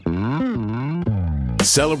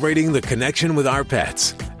Celebrating the connection with our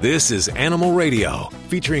pets. This is Animal Radio,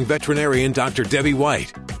 featuring veterinarian Dr. Debbie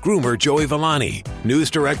White, groomer Joey Villani, news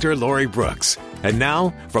director Lori Brooks. And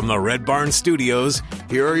now, from the Red Barn Studios,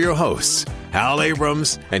 here are your hosts, Hal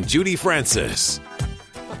Abrams and Judy Francis.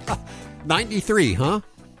 93, huh?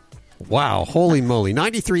 Wow, holy moly.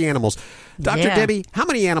 93 animals. Dr. Debbie, how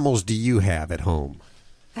many animals do you have at home?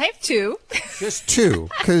 I have 2. Just 2?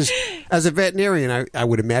 Because as a veterinarian, I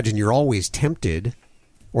would imagine you're always tempted,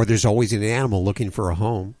 or there's always an animal looking for a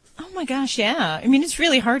home. Oh my gosh, yeah. I mean, it's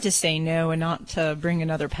really hard to say no and not to bring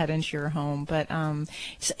another pet into your home, but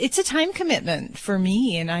it's a time commitment for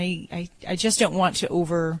me, and I just don't want to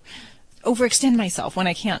overextend myself when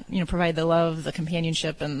I can't, provide the love, the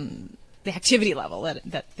companionship, and the activity level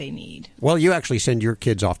that they need. Well, you actually send your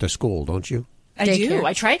kids off to school, don't you? I do.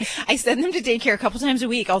 I try. I send them to daycare a couple times a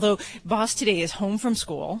week, although Boss today is home from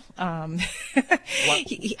school. I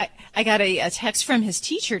got a text from his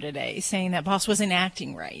teacher today saying that Boss wasn't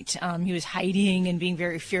acting right. He was hiding and being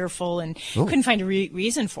very fearful and couldn't find a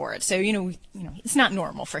reason for it. So, it's not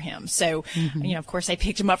normal for him. So, of course, I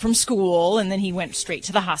picked him up from school, and then he went straight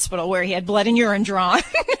to the hospital where he had blood and urine drawn.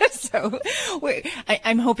 So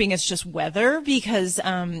I'm hoping it's just weather because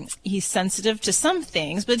he's sensitive to some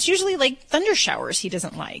things, but it's usually like thunder showers he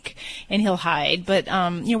doesn't like, and he'll hide. But,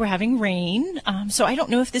 we're having rain, so I don't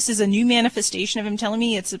know if this is a new manifestation of him telling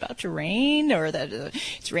me it's about to rain or that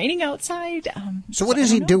it's raining outside. So what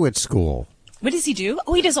does he do at school? What does he do?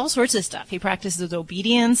 Oh, he does all sorts of stuff. He practices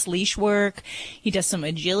obedience, leash work. He does some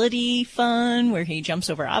agility fun where he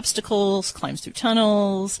jumps over obstacles, climbs through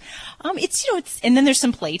tunnels. And then there's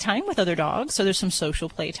some playtime with other dogs. So there's some social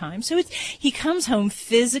playtime. So he comes home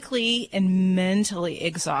physically and mentally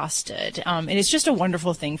exhausted. And it's just a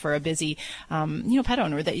wonderful thing for a busy, pet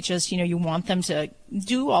owner that you just, you want them to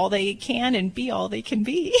do all they can and be all they can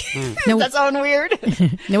be. Now, that sound weird?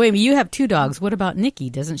 No, wait a minute. You have 2 dogs. What about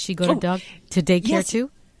Nikki? Doesn't she go to daycare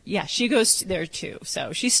too? Yeah, she goes there too.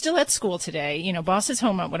 So she's still at school today. Boss is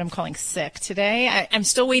home at what I'm calling sick today. I'm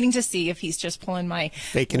still waiting to see if he's just pulling my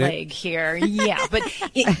leg here. Yeah, but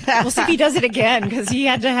we'll see if he does it again because he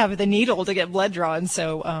had to have the needle to get blood drawn.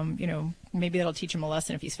 So, maybe that'll teach him a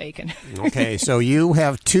lesson if he's faking. Okay, so you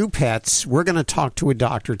have 2 pets. We're going to talk to a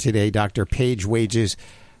doctor today, Dr. Paige Wages,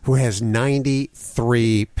 who has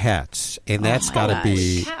 93 pets. And that's got to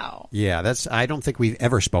be... Wow. Yeah, I don't think we've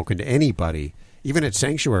ever spoken to anybody, even at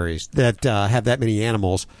sanctuaries, that have that many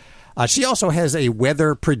animals. She also has a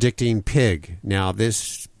weather-predicting pig. Now,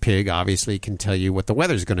 this pig obviously can tell you what the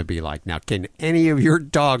weather's going to be like. Now, can any of your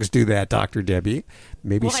dogs do that, Dr. Debbie?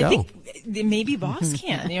 Maybe so. I think maybe Boss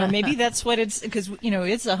can. Maybe that's what it's, because,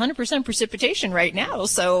 it's 100% precipitation right now.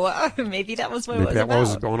 So maybe that was what it was about. Maybe that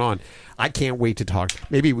was going on. I can't wait to talk.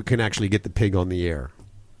 Maybe we can actually get the pig on the air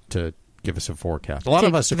to give us a forecast. A lot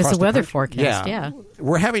of us across the country. Give us a weather forecast, yeah.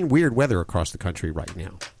 We're having weird weather across the country right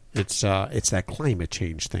now. It's that climate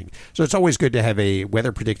change thing. So it's always good to have a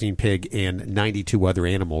weather-predicting pig and 92 other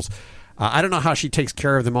animals. I don't know how she takes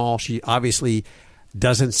care of them all. She obviously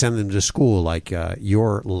doesn't send them to school like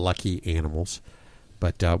your lucky animals.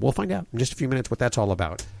 But we'll find out in just a few minutes what that's all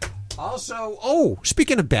about. Also,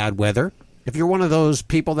 speaking of bad weather, if you're one of those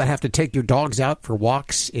people that have to take your dogs out for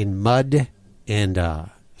walks in mud and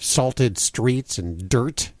salted streets and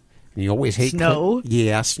dirt, and you always hate snow.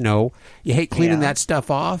 Snow. You hate cleaning that stuff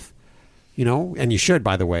off, and you should,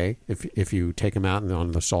 by the way, if you take them out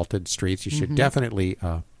on the salted streets, you should definitely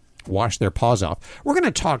wash their paws off. We're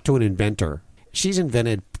going to talk to an inventor. She's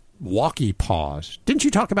invented walkie paws. Didn't you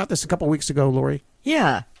talk about this a couple weeks ago, Lori?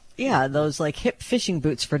 Yeah, those like hip fishing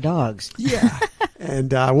boots for dogs. Yeah.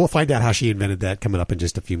 And we'll find out how she invented that coming up in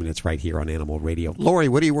just a few minutes right here on Animal Radio. Lori,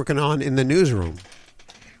 what are you working on in the newsroom?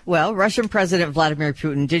 Well, Russian President Vladimir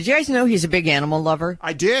Putin, did you guys know he's a big animal lover?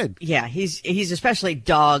 I did. Yeah, he's especially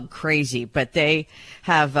dog crazy, but they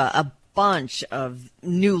have a bunch of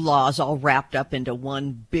new laws all wrapped up into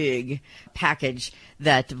one big package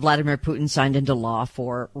that Vladimir Putin signed into law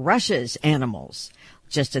for Russia's animals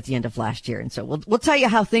just at the end of last year. And so we'll tell you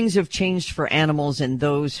how things have changed for animals and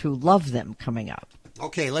those who love them coming up.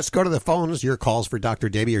 Okay, let's go to the phones. Your calls for Dr.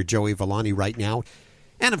 Debbie or Joey Villani right now.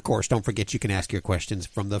 And, of course, don't forget you can ask your questions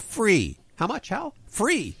from the free, how much, Hal?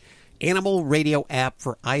 Free Animal Radio app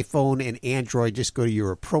for iPhone and Android. Just go to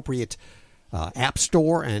your appropriate app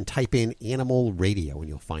store and type in Animal Radio, and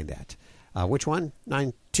you'll find that. Which one?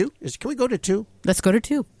 2? Can we go to 2? Let's go to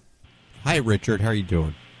 2. Hi, Richard. How are you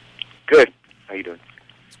doing? Good. How you doing?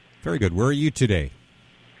 Very good. Where are you today?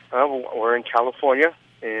 We're in California,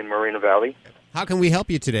 in Moreno Valley. How can we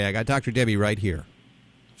help you today? I got Dr. Debbie right here.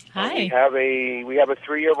 Hi. We have a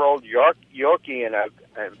 3-year-old Yorkie, and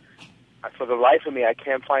for the life of me, I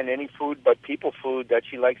can't find any food but people food that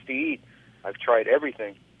she likes to eat. I've tried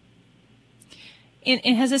everything.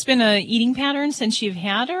 And has this been a eating pattern since you've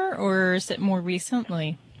had her, or is it more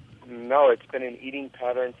recently? No, it's been an eating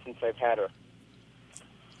pattern since I've had her.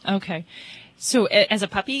 Okay. So as a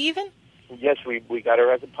puppy even? Yes, we got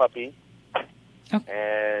her as a puppy.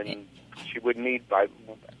 Okay. And she wouldn't eat.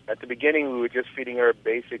 At the beginning, we were just feeding her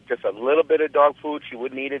basic, just a little bit of dog food. She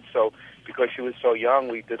wouldn't eat it, so because she was so young,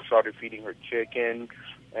 we just started feeding her chicken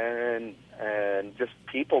and just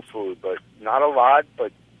people food, but not a lot,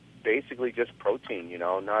 but basically just protein,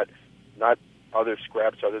 not other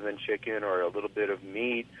scraps other than chicken or a little bit of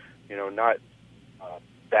meat, not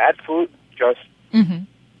bad food, just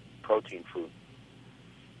protein food.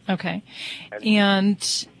 Okay.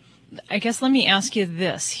 And I guess let me ask you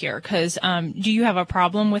this here, because do you have a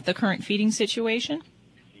problem with the current feeding situation?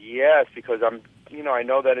 Yes, because I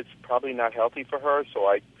know that it's probably not healthy for her, so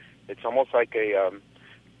it's almost like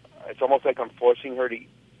I'm forcing her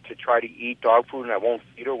to try to eat dog food, and I won't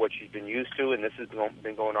feed her what she's been used to, and this has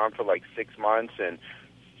been going on for like 6 months, and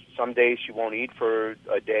some days she won't eat for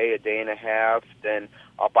a day and a half. Then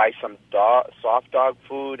I'll buy some soft dog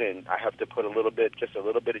food, and I have to put just a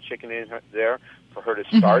little bit of chicken in there for her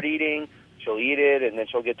to start eating. She'll eat it, and then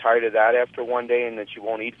she'll get tired of that after one day, and then she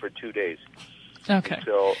won't eat for 2 days. Okay.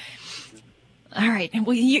 So, all right.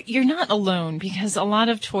 Well, you're not alone, because a lot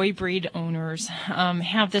of toy breed owners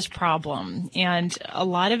have this problem. And a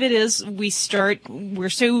lot of it is we're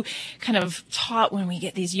so kind of taught when we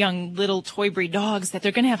get these young little toy breed dogs that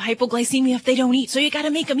they're going to have hypoglycemia if they don't eat. So you got to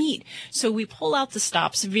make them eat. So we pull out the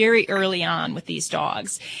stops very early on with these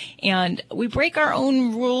dogs. And we break our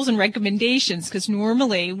own rules and recommendations, because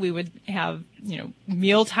normally we would have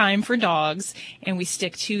meal time for dogs, and we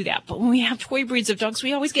stick to that. But when we have toy breeds of dogs,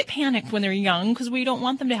 we always get panicked when they're young, because we don't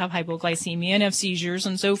want them to have hypoglycemia and have seizures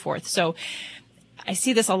and so forth. So I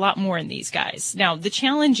see this a lot more in these guys. Now, the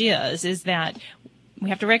challenge is that we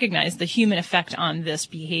have to recognize the human effect on this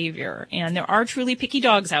behavior. And there are truly picky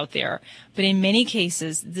dogs out there, but in many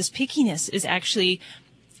cases, this pickiness is actually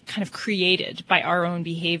kind of created by our own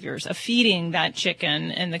behaviors of feeding that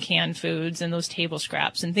chicken and the canned foods and those table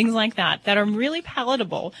scraps and things like that are really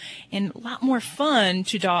palatable and a lot more fun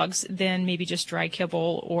to dogs than maybe just dry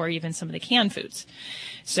kibble or even some of the canned foods.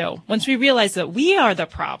 So once we realize that we are the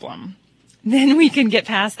problem, then we can get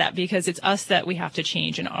past that, because it's us that we have to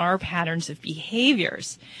change in our patterns of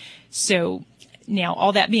behaviors. So now,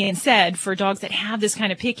 all that being said, for dogs that have this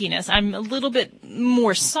kind of pickiness, I'm a little bit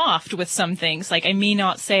more soft with some things. Like, I may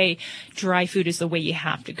not say dry food is the way you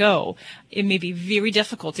have to go. It may be very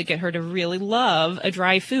difficult to get her to really love a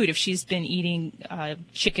dry food if she's been eating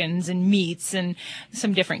chickens and meats and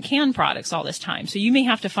some different canned products all this time. So you may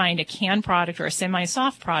have to find a canned product or a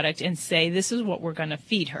semi-soft product and say, this is what we're going to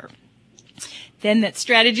feed her. Then that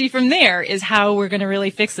strategy from there is how we're going to really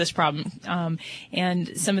fix this problem.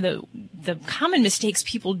 And some of the common mistakes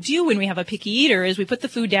people do when we have a picky eater is we put the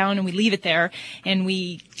food down and we leave it there and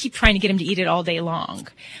we keep trying to get them to eat it all day long.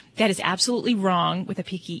 That is absolutely wrong with a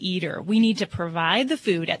picky eater. We need to provide the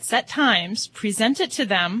food at set times, present it to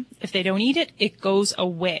them. If they don't eat it, it goes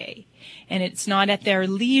away. And it's not at their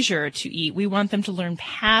leisure to eat. We want them to learn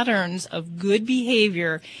patterns of good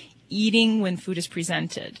behavior eating when food is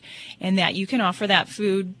presented, and that you can offer that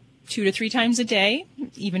food 2 to 3 times a day,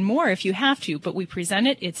 even more if you have to, but we present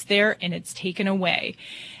it, it's there, and it's taken away.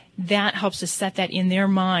 That helps us set that in their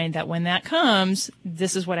mind that when that comes,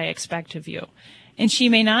 this is what I expect of you. And she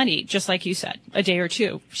may not eat, just like you said, a day or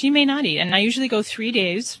 2. She may not eat. And I usually go 3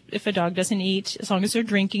 days if a dog doesn't eat. As long as they're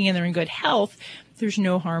drinking and they're in good health, there's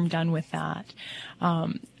no harm done with that.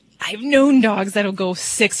 I've known dogs that'll go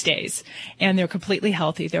 6 days and they're completely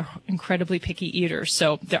healthy. They're incredibly picky eaters.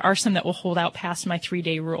 So there are some that will hold out past my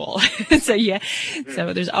 3-day rule.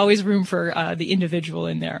 So there's always room for the individual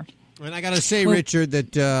in there. And I got to say, Richard,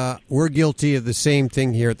 that we're guilty of the same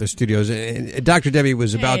thing here at the studios. And Dr. Debbie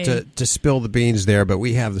was about to spill the beans there, but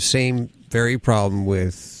we have the same very problem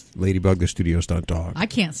with Ladybug, the studio stunt dog. I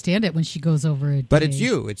can't stand it when she goes over a day. But it's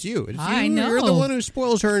you. I know. You're the one who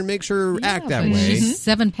spoils her and makes her act that way. She's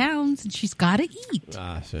 7 pounds and she's got to eat.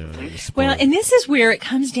 Well, and this is where it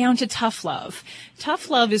comes down to tough love. Tough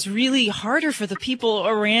love is really harder for the people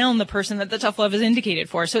around the person that the tough love is indicated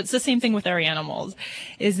for. So it's the same thing with our animals,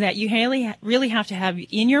 is that you really have to have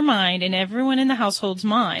in your mind and everyone in the household's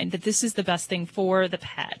mind that this is the best thing for the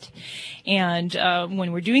pet. And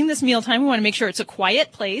when we're doing this mealtime, we want to make sure it's a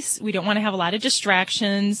quiet place. We don't want to have a lot of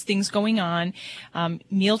distractions, things going on.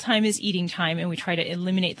 Mealtime is eating time, and we try to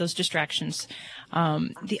eliminate those distractions.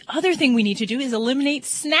 The other thing we need to do is eliminate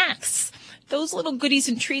snacks. those little goodies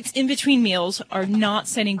and treats in between meals are not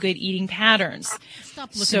setting good eating patterns. Stop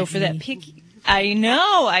looking So at for me. that picky, I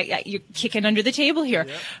know, you're kicking under the table here.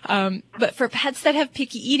 But for pets that have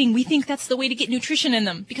picky eating, we think that's the way to get nutrition in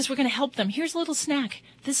them because we're going to help them. Here's a little snack.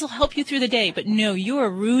 This will help you through the day. But no, you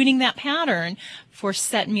are ruining that pattern for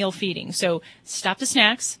set meal feeding. So stop the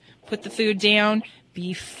snacks, put the food down,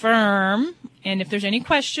 be firm. And if there's any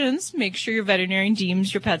questions, make sure your veterinarian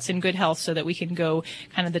deems your pet's in good health so that we can go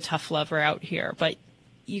kind of the tough love route here. But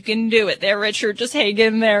you can do it there, Richard. Just hang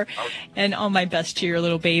in there. And all my best to your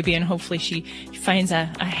little baby. And hopefully she finds a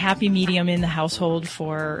happy medium in the household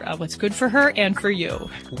for what's good for her and for you.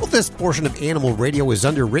 Well, this portion of Animal Radio is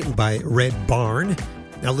underwritten by Red Barn.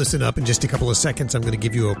 Now listen up. In just a couple of seconds, I'm going to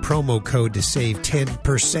give you a promo code to save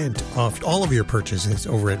 10% off all of your purchases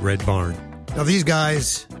over at Red Barn. Now, these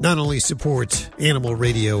guys not only support Animal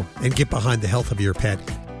Radio and get behind the health of your pet,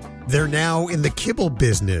 they're now in the kibble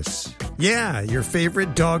business. Yeah, your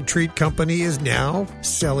favorite dog treat company is now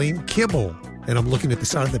selling kibble. And I'm looking at the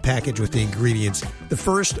side of the package with the ingredients. The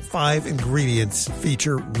first 5 ingredients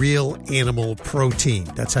feature real animal protein.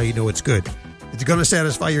 That's how you know it's good. It's going to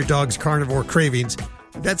satisfy your dog's carnivore cravings.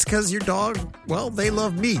 That's because your dog, well, they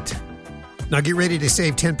love meat. Now get ready to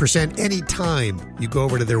save 10% anytime you go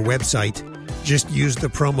over to their website. Just use the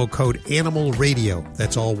promo code Animal Radio.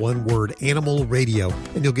 That's all one word, Animal Radio,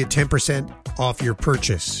 and you'll get 10% off your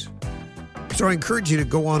purchase. So I encourage you to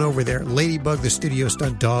go on over there. Ladybug, the studio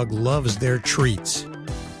stunt dog, loves their treats.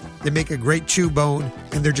 They make a great chew bone,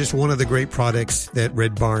 and they're just one of the great products that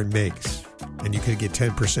Red Barn makes. And you can get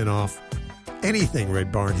 10% off anything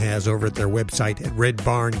Red Barn has over at their website at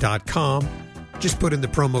redbarn.com. Just put in the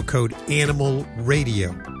promo code Animal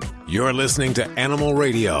Radio. You're listening to Animal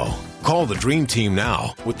Radio. Call the Dream Team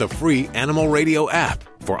now with the free Animal Radio app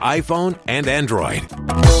for iPhone and Android.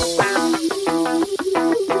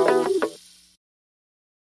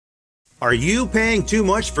 Are you paying too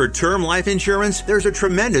much for term life insurance? There's a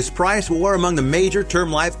tremendous price war among the major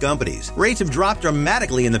term life companies. Rates have dropped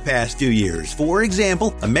dramatically in the past few years. For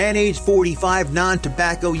example, a man age 45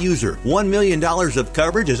 non-tobacco user, $1 million of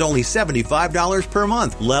coverage is only $75 per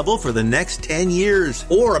month, level for the next 10 years.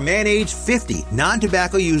 Or a man age 50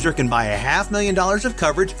 non-tobacco user can buy $500,000 of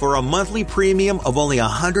coverage for a monthly premium of only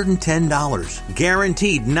 $110.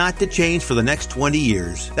 Guaranteed not to change for the next 20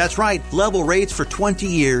 years. That's right, level rates for 20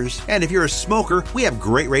 years. And if you're a smoker, we have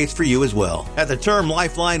great rates for you as well. At the Term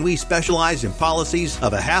Lifeline, we specialize in policies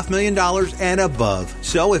of $500,000 and above.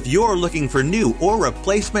 So if you're looking for new or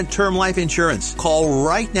replacement term life insurance, call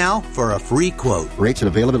right now for a free quote. Rates and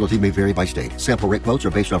availability may vary by state. Sample rate quotes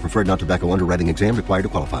are based on preferred non-tobacco underwriting exam required to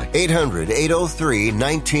qualify.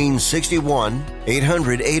 800-803-1961.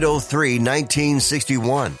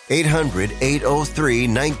 800-803-1961.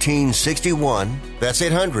 800-803-1961. That's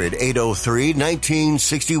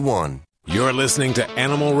 800-803-1961. You're listening to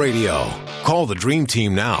Animal Radio. Call the Dream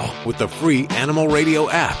Team now with the free Animal Radio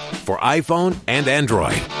app for iPhone and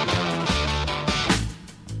Android.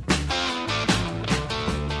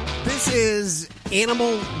 This is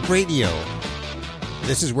Animal Radio.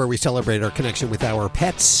 This is where we celebrate our connection with our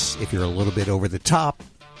pets. If you're a little bit over the top,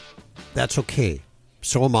 that's okay.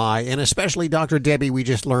 So am I, and especially Dr. Debbie. We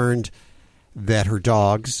just learned that her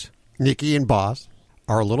dogs, Nikki and Boss,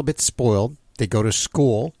 are a little bit spoiled. They go to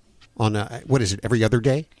school on, every other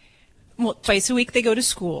day? Well, twice a week they go to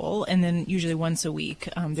school, and then usually once a week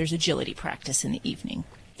there's agility practice in the evening.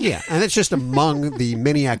 Yeah, and it's just among the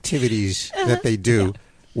many activities that they do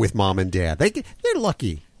with mom and dad. They're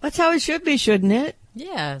lucky. That's how it should be, shouldn't it?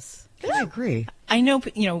 Yes. I agree. I know,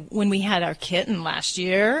 when we had our kitten last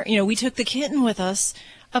year, we took the kitten with us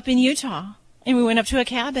up in Utah. And we went up to a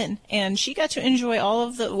cabin, and she got to enjoy all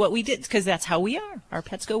of what we did, because that's how we are. Our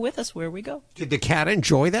pets go with us where we go. Did the cat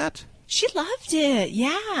enjoy that? She loved it,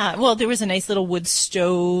 yeah. Well, there was a nice little wood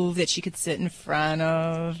stove that she could sit in front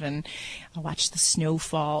of and watch the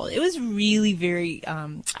snowfall. It was really very,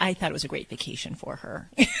 I thought it was a great vacation for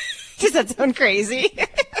her. Does that sound crazy?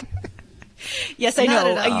 Yes, I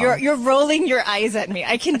know. You're rolling your eyes at me.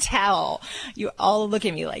 I can tell. You all look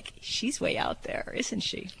at me like, she's way out there, isn't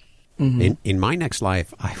she? Mm-hmm. In my next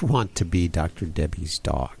life, I want to be Dr. Debbie's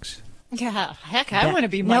dogs. Yeah, heck, I want to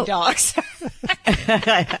be my dogs.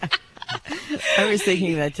 I was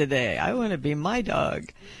thinking that today. I want to be my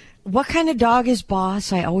dog. What kind of dog is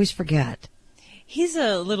Boss? I always forget. He's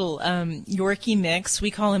a little Yorkie mix. We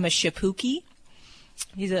call him a Shipuki.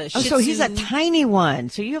 He's a Shih Tzu. So he's a tiny one.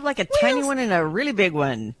 So you have like a tiny one and a really big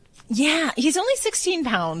one. Yeah, he's only 16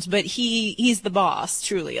 pounds, but he's the boss,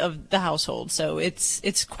 truly, of the household. So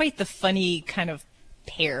it's quite the funny kind of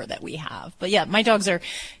pair that we have. But yeah, my dogs are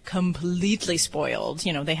completely spoiled.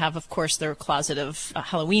 You know, they have, of course, their closet of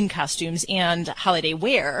Halloween costumes and holiday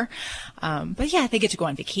wear. But yeah, they get to go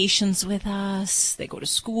on vacations with us. They go to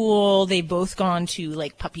school. They've both gone to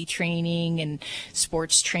like puppy training and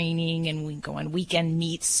sports training, and we go on weekend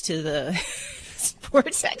meets to the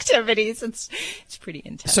sports activities. It's pretty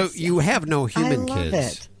intense. So you have no human I love kids.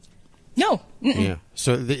 it. No. Mm-mm. Yeah.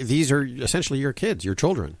 So these are essentially your kids, your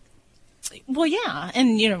children. Well, yeah,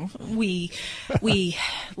 and you know we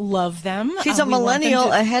love them. She's a We want them millennial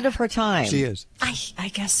to- ahead of her time. She is. I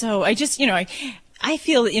guess so. I just, I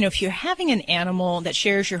feel that, if you're having an animal that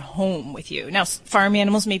shares your home with you, now farm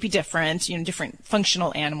animals may be different, different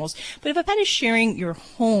functional animals, but if a pet is sharing your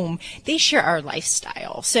home, they share our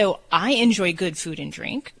lifestyle. So I enjoy good food and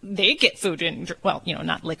drink. They get food and, well,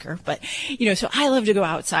 not liquor, but, so I love to go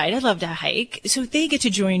outside. I love to hike. So they get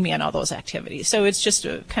to join me on all those activities. So it's just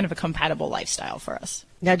a kind of a compatible lifestyle for us.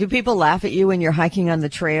 Now, do people laugh at you when you're hiking on the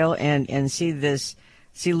trail and see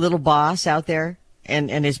little Boss out there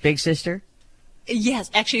and his big sister? Yes,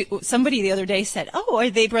 actually, somebody the other day said, "Oh, are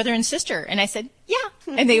they brother and sister?" And I said,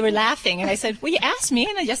 "Yeah," and they were laughing. And I said, "Well, you asked me,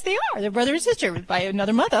 and yes, they are. They're brother and sister by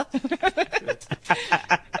another mother."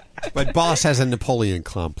 But Boss has a Napoleon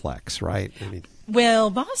complex, right? I mean, Well,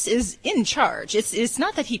 Boss is in charge. It's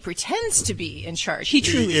not that he pretends to be in charge. He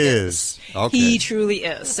truly is. Okay. He truly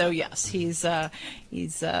is. So yes, he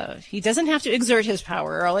doesn't have to exert his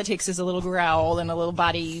power. All it takes is a little growl and a little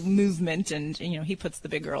body movement, and he puts the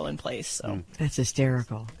big girl in place. So That's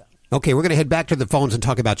hysterical. Okay, we're going to head back to the phones and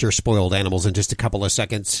talk about your spoiled animals in just a couple of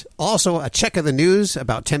seconds. Also, a check of the news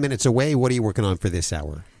about 10 minutes away. What are you working on for this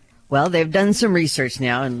hour? Well, they've done some research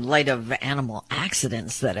now in light of animal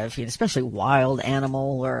accidents that have, especially wild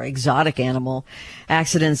animal or exotic animal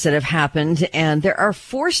accidents that have happened. And there are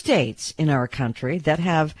 4 states in our country that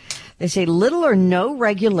have, they say, little or no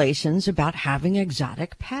regulations about having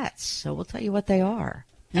exotic pets. So we'll tell you what they are.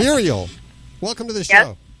 Muriel, welcome to the show.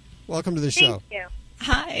 Yep. Welcome to the show. Thank you.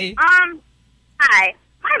 hi. Hi.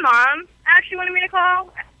 My mom actually wanted me to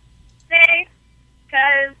call today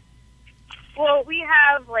because, well, we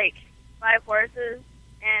have like 5 horses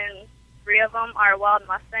and 3 of them are wild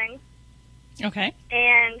Mustangs. Okay.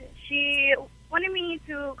 And she wanted me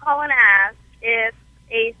to call and ask if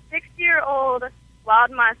a 6-year-old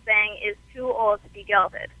wild Mustang is too old to be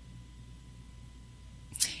gelded.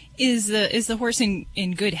 Is the horse in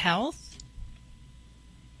good health?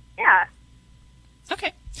 Yeah.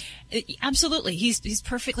 Okay. Absolutely. He's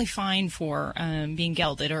perfectly fine for being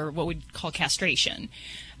gelded, or what we'd call castration.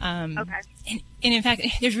 Okay. And in fact,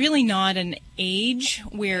 there's really not an age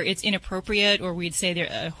where it's inappropriate, or we'd say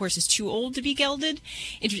a horse is too old to be gelded.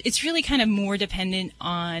 It's really kind of more dependent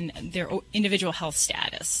on their individual health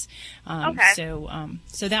status. Okay.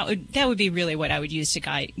 So that would be really what I would use to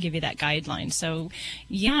give you that guideline. So,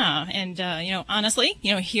 yeah, and honestly,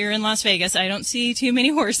 here in Las Vegas, I don't see too many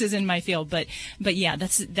horses in my field, but yeah,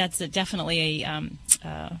 that's definitely a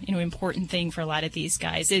important thing for a lot of these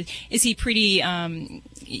guys. Is he pretty?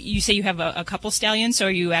 You say you have a couple stallions, so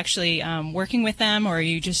are you actually working with them, or are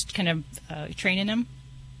you just kind of training them?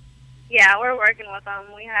 Yeah, we're working with them.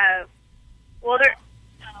 We have, well, they're,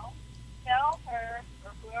 tell her,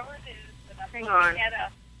 or whoever it is, that hang on.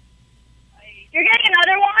 You're getting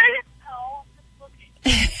another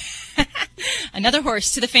one? Another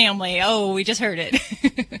horse to the family. Oh, we just heard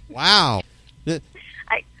it. Wow.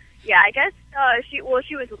 I guess she was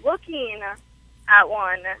looking at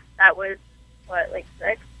one that was, like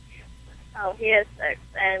 6? Oh, he is 6,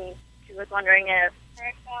 and she was wondering if,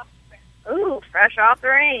 fresh off the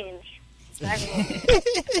range.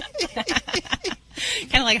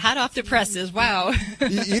 Kind of like hot off the presses. Wow.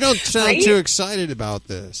 You don't sound too excited about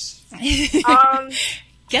this.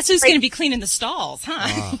 Guess who's going to be cleaning the stalls,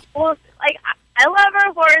 huh? Well, I love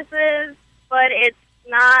our horses, but it's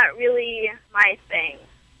not really my thing.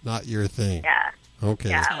 Not your thing. Yeah. Okay.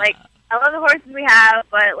 Yeah, I love the horses we have,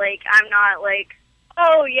 but, I'm not,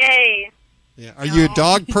 oh, yay. Yeah. Are you a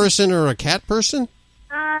dog person or a cat person?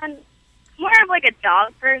 More of, a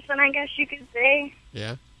dog person, I guess you could say.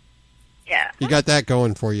 Yeah. Yeah. You got that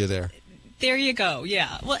going for you there. There you go.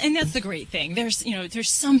 Yeah. Well, and that's the great thing. There's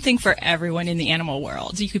something for everyone in the animal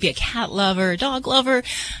world. You could be a cat lover, a dog lover,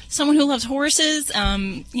 someone who loves horses,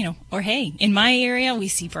 or hey, in my area, we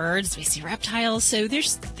see birds, we see reptiles. So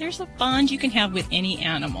there's a bond you can have with any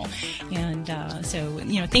animal. And,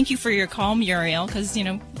 thank you for your call, Muriel, because,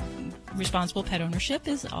 responsible pet ownership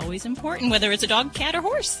is always important, whether it's a dog, cat, or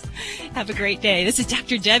horse. Have a great day. This is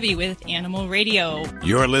Dr. Debbie with Animal Radio.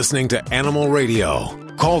 You're listening to Animal Radio.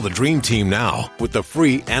 Call the Dream Team now with the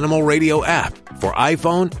free Animal Radio app for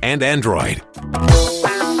iPhone and Android.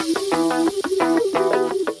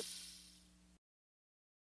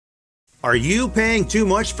 Are you paying too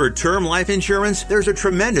much for term life insurance? There's a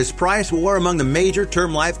tremendous price war among the major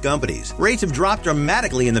term life companies. Rates have dropped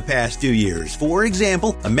dramatically in the past 2 years. For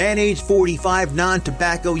example, a man age 45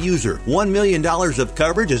 non-tobacco user, $1 million of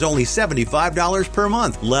coverage is only $75 per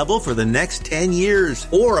month, level for the next 10 years.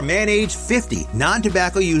 Or a man age 50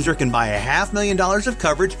 non-tobacco user can buy $500,000 of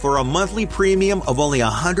coverage for a monthly premium of only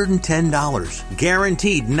 $110.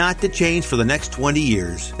 Guaranteed not to change for the next 20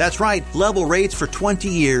 years. That's right, level rates for 20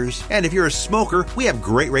 years. And if you're a smoker, we have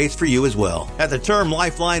great rates for you as well. At the Term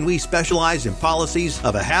Lifeline, we specialize in policies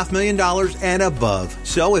of $500,000 and above.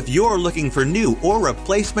 So if you're looking for new or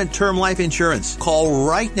replacement term life insurance, call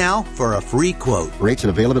right now for a free quote. Rates and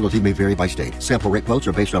availability may vary by state. Sample rate quotes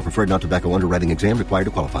are based on preferred non-tobacco underwriting exam required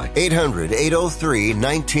to qualify.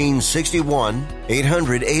 800-803-1961.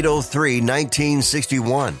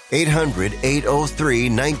 800-803-1961.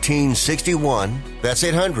 800-803-1961. That's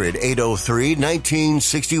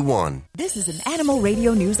 800-803-1961. This is an Animal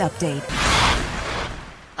Radio News Update.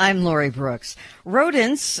 I'm Lori Brooks.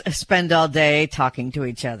 Rodents spend all day talking to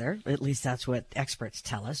each other. At least that's what experts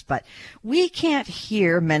tell us. But we can't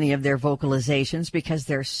hear many of their vocalizations because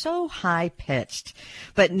they're so high-pitched.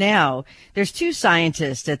 But now there's two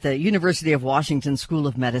scientists at the University of Washington School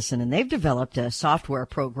of Medicine, and they've developed a software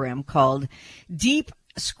program called Deep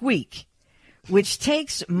Squeak, which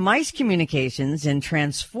takes mice communications and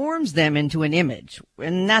transforms them into an image.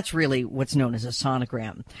 And that's really what's known as a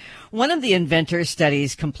sonogram. One of the inventors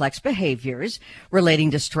studies complex behaviors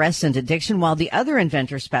relating to stress and addiction, while the other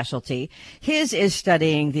inventor's specialty, his is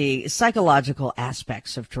studying the psychological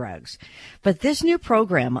aspects of drugs. But this new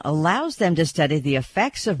program allows them to study the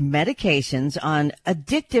effects of medications on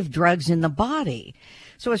addictive drugs in the body.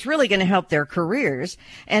 So it's really going to help their careers.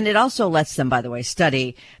 And it also lets them, by the way,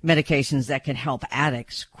 study medications that can help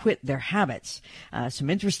addicts quit their habits. Some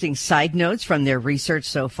interesting side notes from their research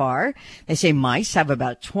so far. They say mice have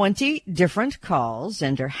about 20 different calls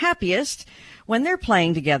and are happiest when they're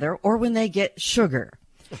playing together or when they get sugar.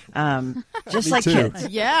 Just like kids.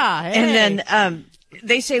 Yeah. Hey. And then,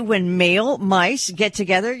 they say when male mice get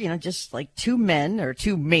together, just like two men or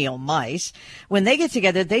two male mice, when they get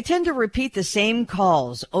together, they tend to repeat the same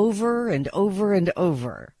calls over and over and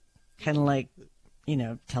over, kind of like,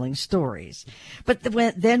 telling stories. But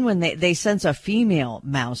when they sense a female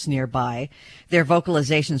mouse nearby, their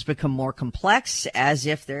vocalizations become more complex, as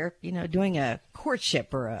if they're, doing a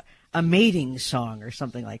courtship or a mating song or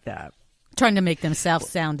something like that. Trying to make themselves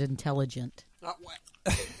sound intelligent.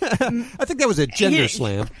 I think that was a gender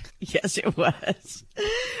slam. Yes, it was.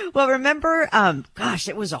 Well, remember,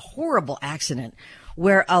 it was a horrible accident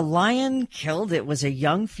where a lion killed. It was a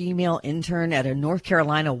young female intern at a North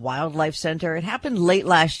Carolina wildlife center. It happened late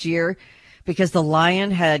last year because the lion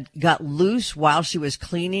had got loose while she was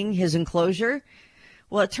cleaning his enclosure.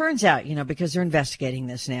 Well, it turns out, because they're investigating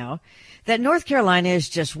this now, that North Carolina is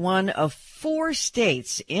just one of 4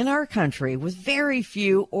 states in our country with very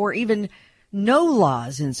few or even no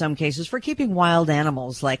laws in some cases for keeping wild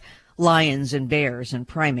animals like lions and bears and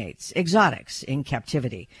primates, exotics, in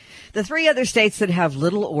captivity. The 3 other states that have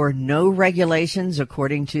little or no regulations,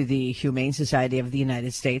 according to the Humane Society of the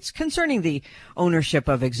United States, concerning the ownership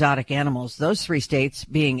of exotic animals, those 3 states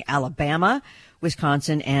being Alabama,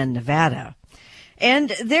 Wisconsin, and Nevada. And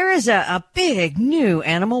there is a big new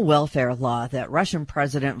animal welfare law that Russian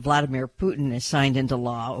President Vladimir Putin has signed into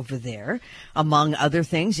law over there. Among other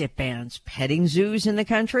things, it bans petting zoos in the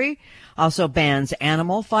country, also bans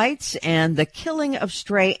animal fights and the killing of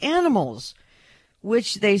stray animals,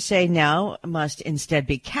 which they say now must instead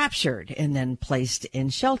be captured and then placed in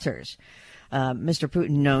shelters. Mr.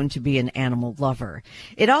 Putin known to be an animal lover.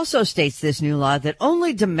 It also states, this new law, that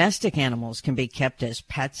only domestic animals can be kept as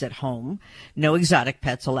pets at home. No exotic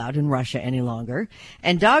pets allowed in Russia any longer.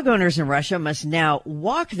 And dog owners in Russia must now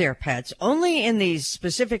walk their pets only in these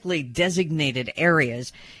specifically designated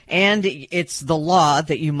areas. And it's the law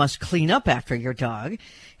that you must clean up after your dog.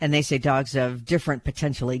 And they say dogs of different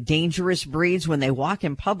potentially dangerous breeds, when they walk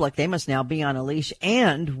in public, they must now be on a leash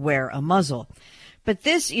and wear a muzzle. But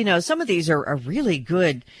this, some of these are really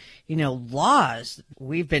good, laws.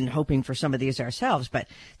 We've been hoping for some of these ourselves, but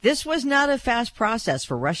this was not a fast process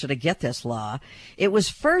for Russia to get this law. It was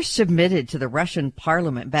first submitted to the Russian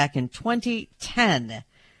parliament back in 2010,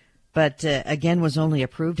 but again was only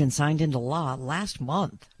approved and signed into law last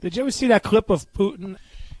month. Did you ever see that clip of Putin?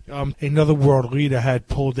 Another world leader had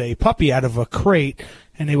pulled a puppy out of a crate,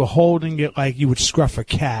 and they were holding it like you would scruff a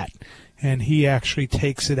cat. And he actually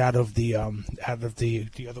takes it out of the other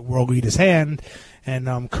world leader's hand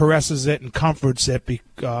and caresses it and comforts it,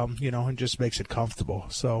 and just makes it comfortable.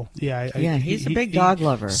 So he's a big dog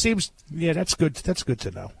lover. Seems that's good. That's good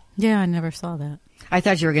to know. Yeah, I never saw that. I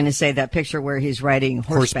thought you were going to say that picture where he's riding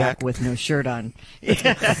horseback with no shirt on.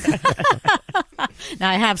 Now,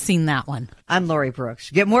 I have seen that one. I'm Lori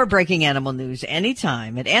Brooks. Get more breaking animal news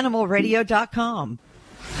anytime at animalradio.com.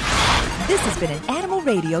 This has been an Animal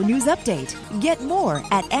Radio News Update. Get more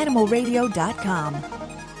at animalradio.com.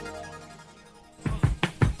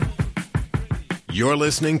 You're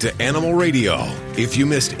listening to Animal Radio. If you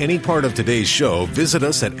missed any part of today's show, visit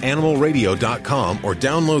us at animalradio.com or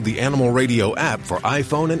download the Animal Radio app for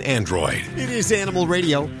iPhone and Android. It is Animal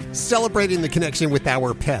Radio, celebrating the connection with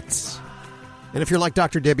our pets. And if you're like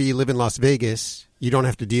Dr. Debbie, you live in Las Vegas, you don't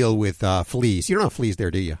have to deal with fleas. You don't have fleas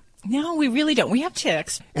there, do you? No, we really don't. We have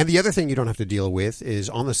ticks. And the other thing you don't have to deal with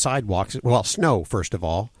is on the sidewalks, well, snow, first of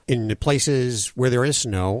all. In the places where there is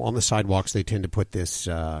snow, on the sidewalks, they tend to put this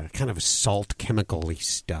kind of salt chemical-y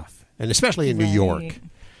stuff, and especially in New York.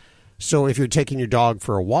 So if you're taking your dog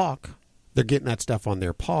for a walk, they're getting that stuff on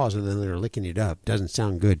their paws, and then they're licking it up. Doesn't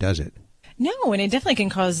sound good, does it? No, and it definitely can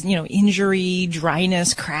cause, injury,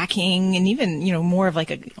 dryness, cracking, and even, more of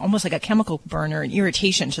almost like a chemical burn or an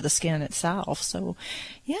irritation to the skin itself. So,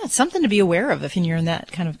 yeah, it's something to be aware of if you're in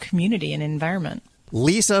that kind of community and environment.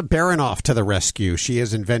 Lisa Baranoff to the rescue. She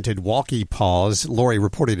has invented Walkie Paws. Lori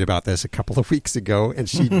reported about this a couple of weeks ago, and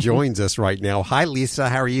she joins us right now. Hi, Lisa.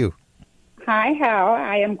 How are you? Hi, Hal.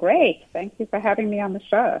 I am great. Thank you for having me on the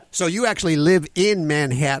show. So you actually live in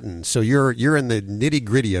Manhattan, so you're in the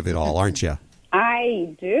nitty-gritty of it all, aren't you?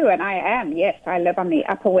 I do, and I am, yes. I live on the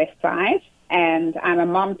Upper West Side, and I'm a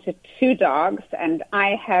mom to 2 dogs, and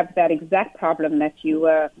I have that exact problem that you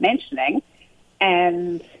were mentioning,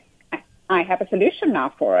 and I have a solution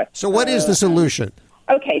now for it. So what is the solution?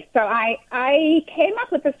 Okay, so I came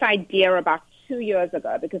up with this idea about 2 years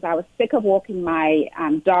ago because I was sick of walking my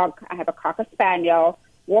dog. I have a Cocker Spaniel,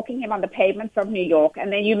 walking him on the pavements of New York. And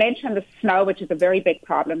then you mentioned the snow, which is a very big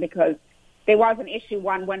problem because there was an issue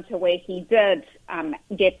one winter where he did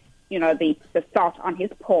get, the salt on his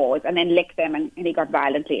paws and then lick them, and he got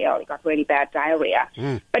violently ill. He got really bad diarrhea.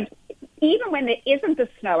 But even when there isn't the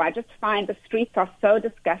snow, I just find the streets are so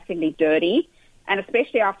disgustingly dirty, and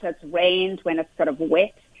especially after it's rained, when it's sort of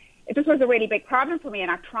wet. It just was a really big problem for me,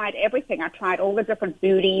 and I tried everything. I tried all the different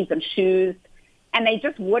booties and shoes, and they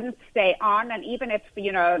just wouldn't stay on. And even if,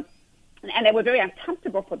 and they were very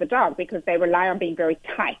uncomfortable for the dog because they rely on being very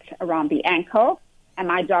tight around the ankle, and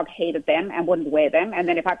my dog hated them and wouldn't wear them. And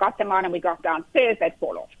then if I got them on and we got downstairs, they'd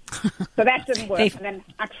fall off. So that didn't work. And then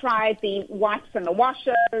I tried the wipes and the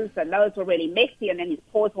washers, and those were really messy, and then his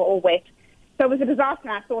paws were all wet. So it was a disaster,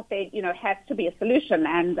 and I thought there, has to be a solution.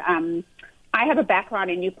 And I have a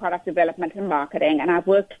background in new product development and marketing, and I've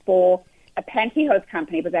worked for a pantyhose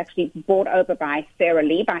company. It was actually bought over by Sarah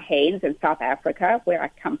Lee, by Hanes in South Africa, where I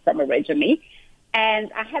come from originally.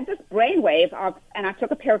 And I had this brainwave and I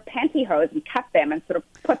took a pair of pantyhose and cut them and sort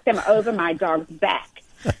of put them over my dog's back.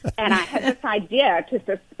 And I had this idea to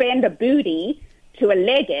suspend a booty to a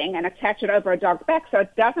legging and attach it over a dog's back so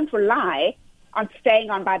it doesn't rely on staying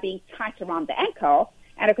on by being tight around the ankle,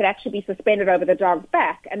 and it could actually be suspended over the dog's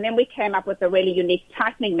back. And then we came up with a really unique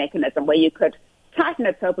tightening mechanism where you could tighten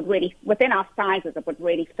it so it would really, within our sizes, it would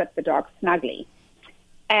really fit the dog snugly.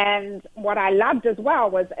 And what I loved as well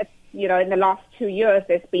was, in the last 2 years,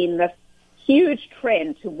 there's been this huge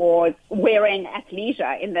trend towards wearing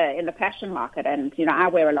athleisure in the fashion market. And, I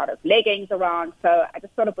wear a lot of leggings around, so I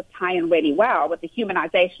just thought it would tie in really well with the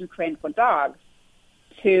humanization trend for dogs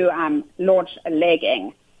to launch a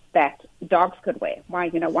legging that dogs could wear. Why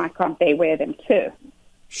can't they wear them too?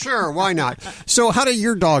 Sure, why not? So how do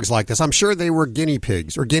your dogs like this? I'm sure they were guinea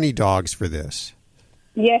pigs or guinea dogs for this.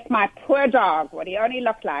 Yes, my poor dog, what he only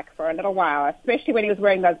looked like for a little while, especially when he was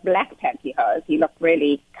wearing those black pantyhose. He looked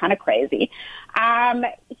really kind of crazy.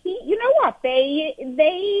 You know what?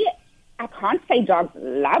 They I can't say dogs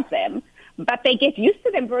love them, but they get used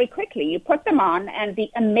to them very quickly. You put them on, and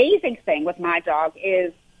the amazing thing with my dog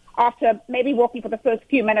is after maybe walking for the first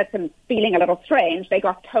few minutes and feeling a little strange, they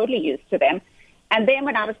got totally used to them. And then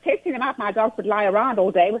when I was testing them out, my dogs would lie around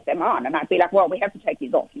all day with them on. And I'd be like, well, we have to take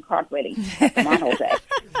these off. You can't really have them on all day.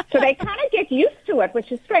 So they kind of get used to it,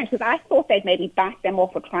 which is strange because I thought they'd maybe bite them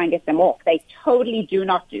off or try and get them off. They totally do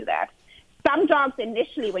not do that. Some dogs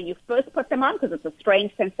initially, when you first put them on, because it's a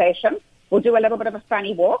strange sensation, will do a little bit of a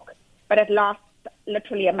funny walk, but it lasts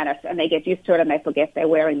literally a minute and they get used to it and they forget they're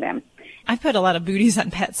wearing them. I put a lot of booties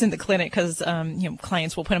on pets in the clinic because,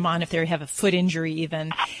 clients will put them on if they have a foot injury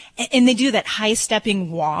even. And they do that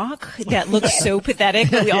high-stepping walk that looks so pathetic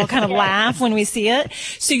that we all kind of laugh when we see it.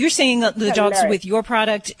 So you're saying that the dogs with your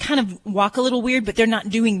product kind of walk a little weird, but they're not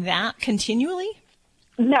doing that continually?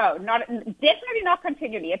 No, definitely not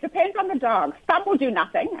continually. It depends on the dog. Some will do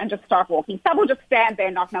nothing and just start walking. Some will just stand there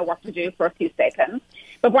and not know what to do for a few seconds.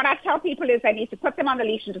 But what I tell people is they need to put them on the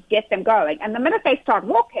leash and just get them going. And the minute they start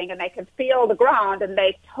walking and they can feel the ground, and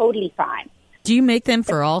they're totally fine. Do you make them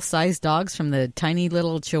for all size dogs, from the tiny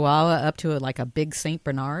little Chihuahua up to like a big St.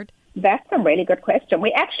 Bernard? That's a really good question.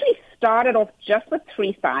 We actually started off just with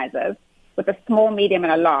 3 sizes, with a small, medium,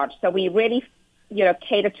 and a large. So we really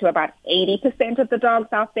cater to about 80% of the dogs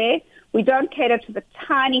out there. We don't cater to the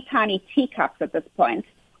tiny, tiny teacups at this point.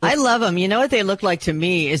 I love them. You know what they look like to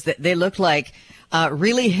me is that they look like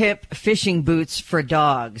really hip fishing boots for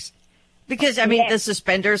dogs. Because, I mean, the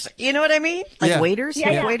suspenders, you know what I mean? Like waders?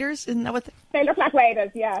 Yeah. Waders? Isn't that what they look like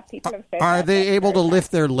waders, yeah. People have said Are they able to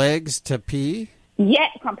lift their legs to pee? Yeah,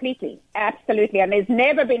 completely. Absolutely. And there's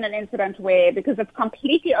never been an incident where, because it's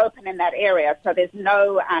completely open in that area, so there's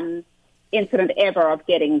no incident ever of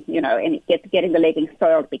getting the leggings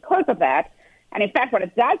soiled because of that. And in fact, what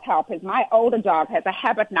it does help is my older dog has a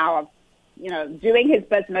habit now of, doing his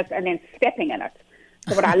business and then stepping in it.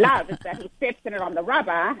 So what I love is that he steps in it on the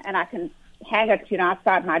rubber, and I can hang it,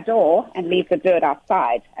 outside my door and leave the dirt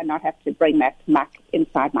outside and not have to bring that muck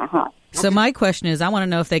inside my house. So my question is, I want to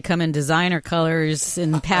know if they come in designer colors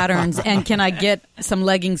and patterns, and can I get some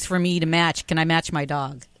leggings for me to match? Can I match my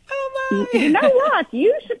dog? You know what?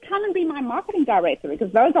 You should come and be my marketing director,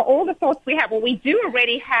 because those are all the thoughts we have. Well, we do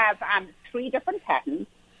already have 3 different patterns.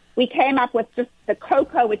 We came up with just the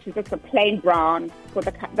cocoa, which is just a plain brown for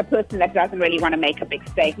the person that doesn't really want to make a big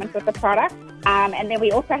statement with the product. And then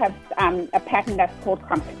we also have a pattern that's called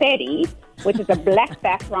confetti, which is a black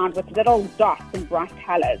background with little dots in bright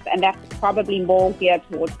colors. And that's probably more geared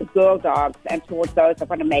towards the girl dogs and towards those that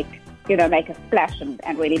want to make a splash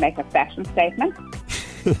and really make a fashion statement.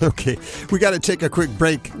 Okay, we got to take a quick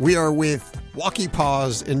break. We are with Walkie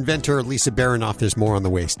Paws inventor Lisa Baranoff. There's more on the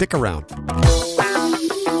way. Stick around.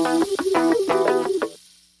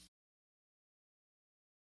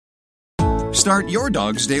 Start your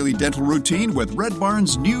dog's daily dental routine with Red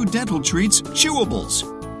Barn's new dental treats, Chewables.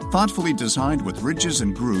 Thoughtfully designed with ridges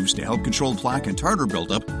and grooves to help control plaque and tartar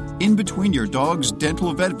buildup in between your dog's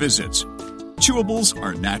dental vet visits. Chewables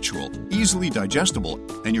are natural, easily digestible,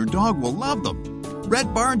 and your dog will love them.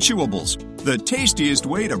 Red Barn Chewables, the tastiest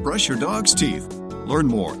way to brush your dog's teeth. Learn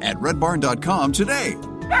more at redbarn.com today.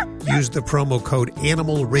 Use the promo code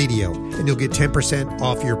Animal Radio, and you'll get 10%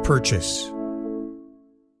 off your purchase.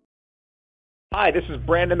 Hi, this is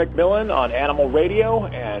Brandon McMillan on Animal Radio,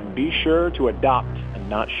 and be sure to adopt and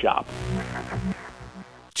not shop.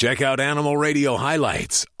 Check out Animal Radio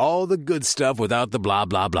highlights, all the good stuff without the blah,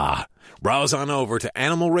 blah, blah. Browse on over to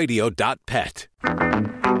animalradio.pet.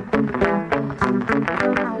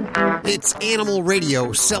 It's Animal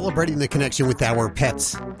Radio, celebrating the connection with our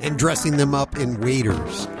pets and dressing them up in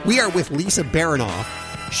waders. We are with Lisa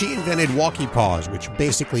Baranoff. She invented Walkie Paws, which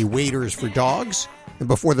basically waders for dogs. And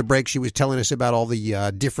before the break, she was telling us about all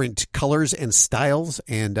the different colors and styles.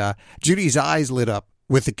 And Judy's eyes lit up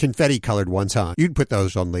with the confetti-colored ones, huh? You'd put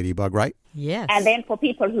those on Ladybug, right? Yes. And then for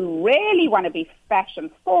people who really want to be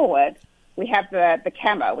fashion-forward, we have the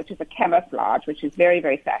camo, which is a camouflage, which is very,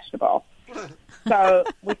 very fashionable. So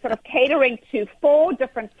we're sort of catering to 4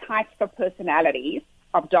 different types of personalities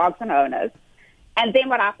of dogs and owners. And then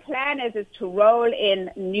what our plan is to roll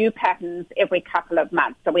in new patterns every couple of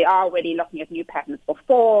months. So we are already looking at new patterns for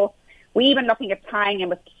fall. We're even looking at tying in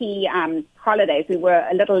with key holidays. We were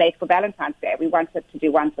a little late for Valentine's Day. We wanted to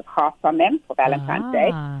do ones with hearts on them for Valentine's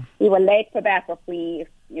Day. We were late for that, but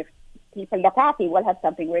if people look out, we will have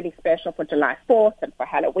something really special for July 4th and for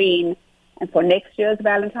Halloween and for next year's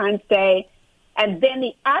Valentine's Day. And then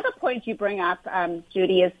the other point you bring up,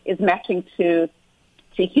 Judy, is matching to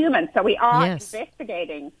humans. So we are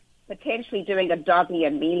investigating potentially doing a Doggy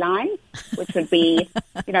and Me line, which would be,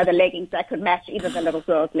 the leggings that could match either the little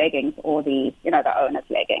girl's leggings or the owner's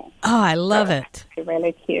leggings. Oh, I love it.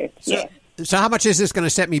 Really cute. So how much is this going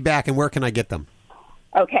to set me back, and where can I get them?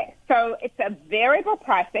 Okay, so it's a variable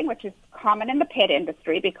pricing, which is common in the pet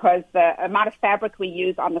industry because the amount of fabric we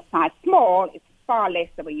use on the size small is far less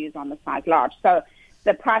than we use on the size large. So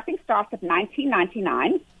the pricing starts at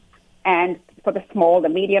 $19.99, and for the small, the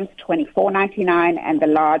medium's $24.99, and the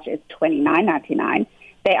large is $29.99.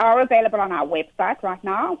 They are available on our website right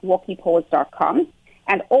now, walkiepaws.com.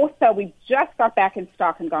 And also, we just got back in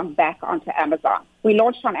stock and gone back onto Amazon. We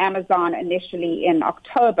launched on Amazon initially in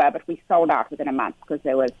October, but we sold out within a month because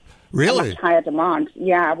there was a much higher demand.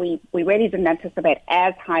 Yeah, we really didn't anticipate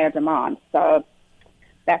as higher demand. So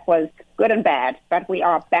that was good and bad, but we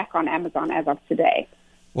are back on Amazon as of today.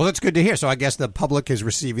 Well, that's good to hear. So I guess the public is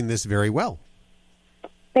receiving this very well.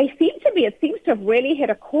 They seem to to be. It seems to have really hit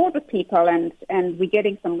a chord with people, and we're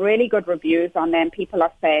getting some really good reviews on them. People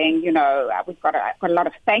are saying, we've got a lot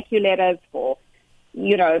of thank you letters for,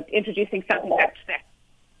 introducing something that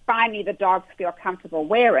finally the dogs feel comfortable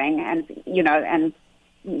wearing, and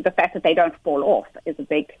the fact that they don't fall off is a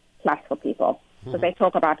big plus for people. So they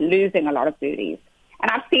talk about losing a lot of booties. And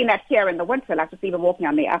I've seen that here in the winter, like just even walking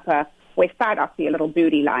on the upper west side, I see a little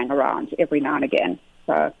booty lying around every now and again.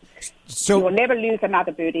 So you will never lose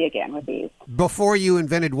another booty again with these. Before you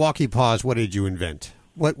invented Walkie Paws, what did you invent?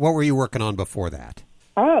 What were you working on before that?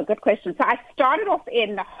 Oh, good question. So I started off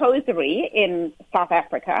in hosiery in South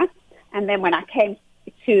Africa, and then when I came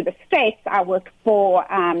to the States, I worked for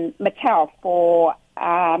Mattel for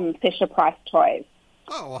Fisher-Price Toys.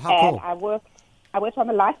 Oh, how cool. And I worked on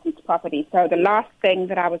the licensed property, so the last thing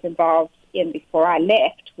that I was involved in before I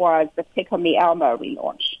left was the Tickle Me Elmo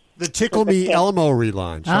relaunch. The Tickle Me Elmo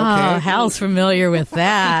relaunch. Oh, Okay. Hal's familiar with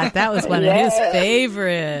that. That was one of his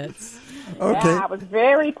favorites. Okay. Yeah, it was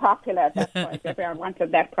very popular at that point. Everyone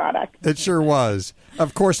wanted that product. It sure was.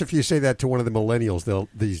 Of course, if you say that to one of the millennials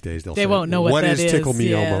these days, they'll They say, won't know what that is Tickle Me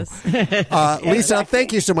yes. Elmo? Lisa,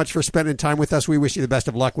 thank you so much for spending time with us. We wish you the best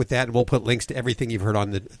of luck with that, and we'll put links to everything you've heard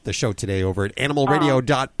on the show today over at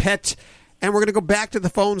animalradio.pet. And we're going to go back to the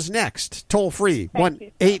phones next. Toll free,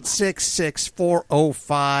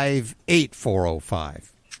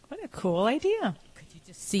 1-866-405-8405. What a cool idea.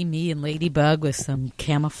 See me and Ladybug with some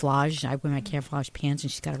camouflage. I wear my camouflage pants,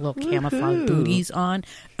 and she's got her little camouflage booties on.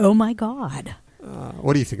 Oh, my God.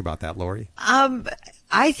 What do you think about that, Lori?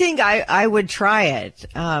 I think I would try it.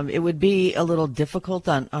 It would be a little difficult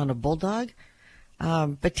on a bulldog.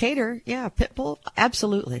 But Tater, yeah, pit bull,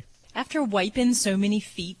 absolutely. After wiping so many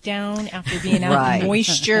feet down, after being out Right. in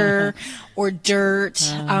moisture or dirt,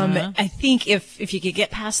 I think if you could get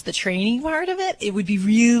past the training part of it, it would be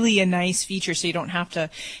really a nice feature so you don't have to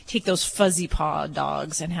take those fuzzy paw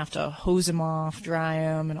dogs and have to hose them off, dry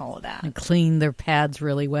them, and all of that. And clean their pads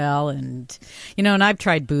really well. And, and I've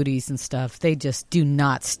tried booties and stuff. They just do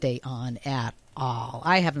not stay on at all.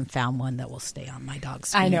 I haven't found one that will stay on my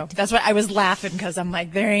dog's feet. I know. That's why I was laughing, because I'm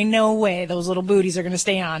like, there ain't no way those little booties are going to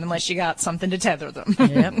stay on unless you got something to tether them.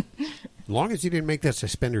 Yep. As long as you didn't make that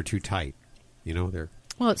suspender too tight. They're...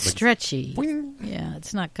 Well, it's like, stretchy. Boing. Yeah,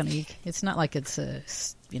 it's not like it's a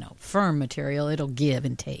firm material. It'll give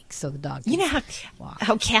and take, so the dog. You know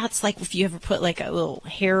how cats, like, if you ever put like a little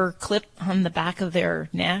hair clip on the back of their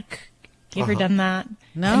neck. You ever done that?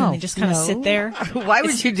 No. And they just kind of sit there. Why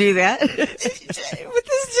would you do that? This is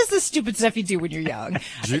just the stupid stuff you do when you're young.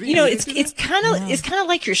 It's kind of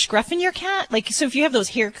like you're scruffing your cat. Like, so if you have those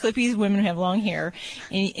hair clippies, women who have long hair,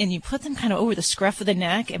 and you put them kind of over the scruff of the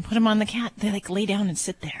neck and put them on the cat, they like lay down and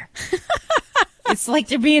sit there. It's like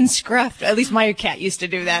they're being scruffed. At least my cat used to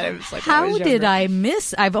do that. It was like, how did I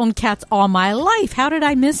miss? I've owned cats all my life. How did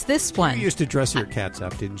I miss this one? You used to dress your cats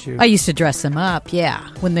up, didn't you? I used to dress them up, yeah.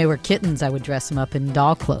 When they were kittens, I would dress them up in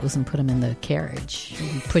doll clothes and put them in the carriage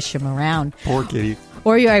and push them around. Poor kitty.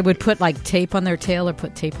 Or I would put like tape on their tail or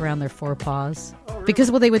put tape around their forepaws.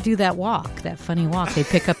 Because, they would do that walk, that funny walk. They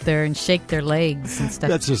pick up there and shake their legs and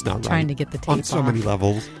stuff. That's just not right. Trying to get the tape on so off. many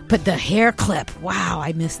levels. But the hair clip, wow,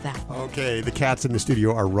 I missed that one. Okay, the cats in the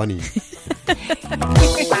studio are running.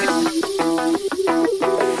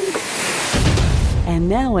 And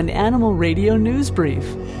now an Animal Radio news brief.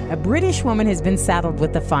 A British woman has been saddled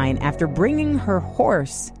with a fine after bringing her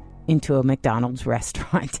horse into a McDonald's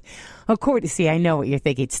restaurant. I know what you're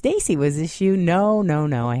thinking. Stacey, was this you? No.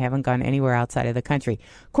 I haven't gone anywhere outside of the country.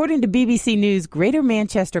 According to BBC News, Greater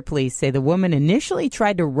Manchester police say the woman initially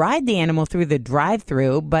tried to ride the animal through the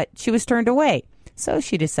drive-thru, but she was turned away. So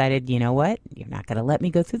she decided, you know what? You're not going to let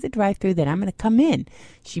me go through the drive-thru, then I'm going to come in.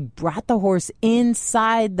 She brought the horse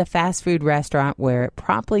inside the fast food restaurant where it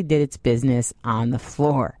promptly did its business on the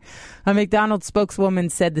floor. A McDonald's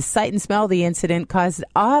spokeswoman said the sight and smell of the incident caused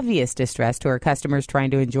obvious distress to her customers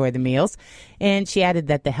trying to enjoy the meals. And she added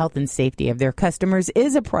that the health and safety of their customers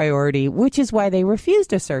is a priority, which is why they refuse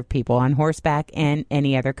to serve people on horseback and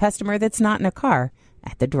any other customer that's not in a car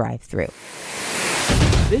at the drive-thru.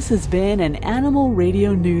 This has been an Animal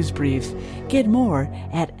Radio news brief. Get more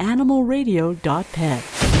at animalradio.pet.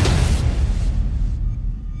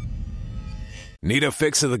 Need a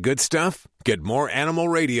fix of the good stuff? Get more Animal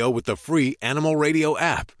Radio with the free Animal Radio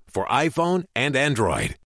app for iPhone and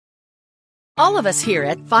Android. All of us here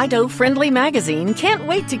at Fido Friendly Magazine can't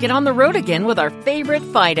wait to get on the road again with our favorite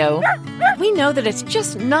Fido. We know that it's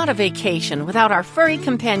just not a vacation without our furry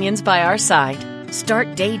companions by our side.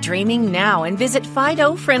 Start daydreaming now and visit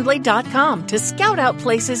FidoFriendly.com to scout out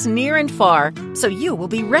places near and far so you will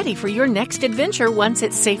be ready for your next adventure once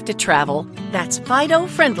it's safe to travel. That's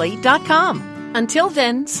FidoFriendly.com. Until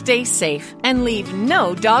then, stay safe and leave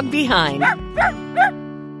no dog behind.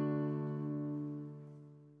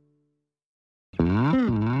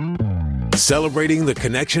 Celebrating the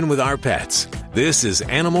connection with our pets. This is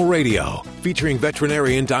Animal Radio, featuring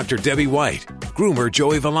veterinarian Dr. Debbie White, groomer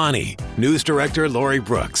Joey Villani, news director Lori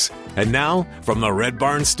Brooks. And now, from the Red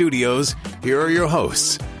Barn Studios, here are your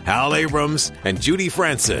hosts, Hal Abrams and Judy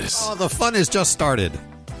Francis. Oh, the fun has just started.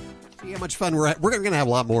 See how much fun we're going to have a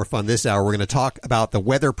lot more fun this hour. We're going to talk about the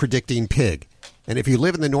weather predicting pig. And if you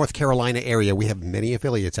live in the North Carolina area, we have many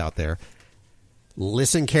affiliates out there.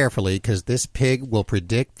 Listen carefully, because this pig will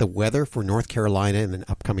predict the weather for North Carolina in an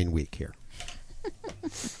upcoming week here.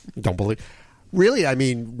 Don't believe. Really, I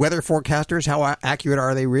mean, weather forecasters, how accurate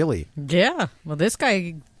are they really? Yeah. Well, this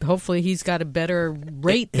guy, hopefully he's got a better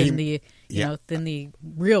rate than than the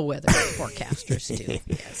real weather forecasters do.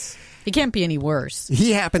 Yes. He can't be any worse.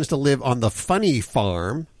 He happens to live on the Funny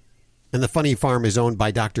Farm, and the Funny Farm is owned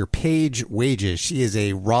by Dr. Paige Wages. She is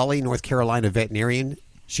a Raleigh, North Carolina veterinarian.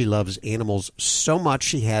 She loves animals so much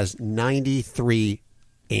she has 93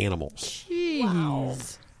 animals. Jeez. Wow.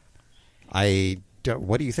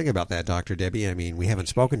 What do you think about that, Dr. Debbie? I mean, we haven't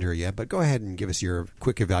spoken to her yet, but go ahead and give us your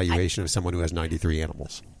quick evaluation of someone who has 93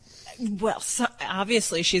 animals. Well, so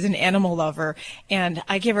obviously she's an animal lover, and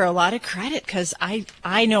I give her a lot of credit because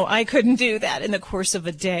I know I couldn't do that in the course of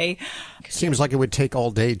a day. Seems like it would take all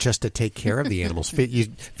day just to take care of the animals. You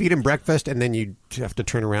feed them breakfast, and then you have to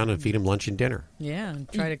turn around and feed them lunch and dinner. Yeah,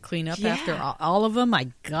 and try to clean up after all of them. My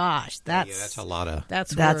gosh, that's a lot of.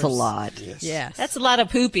 That's a lot. Yes. That's a lot of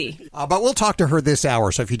poopy. But we'll talk to her this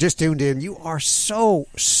hour. So if you just tuned in, you are so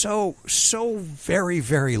very,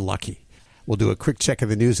 very lucky. We'll do a quick check of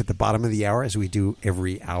the news at the bottom of the hour, as we do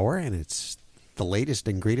every hour, and it's the latest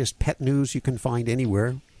and greatest pet news you can find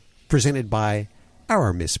anywhere, presented by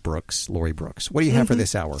our Miss Brooks, Lori Brooks. What do you have for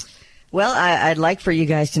this hour? Well, I'd like for you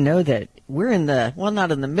guys to know that we're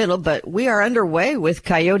not in the middle, but we are underway with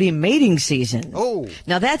coyote mating season. Oh.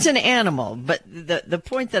 Now, that's an animal, but the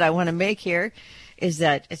point that I want to make here is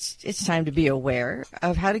that it's time to be aware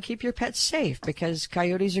of how to keep your pets safe, because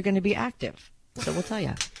coyotes are going to be active. So we'll tell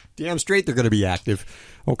you. Damn straight they're going to be active.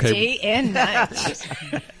 Okay. Day and night.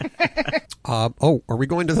 Are we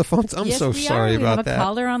going to the phones? I'm so sorry about that. We have a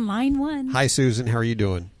caller on line 1. Hi, Susan. How are you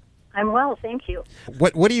doing? I'm well, thank you.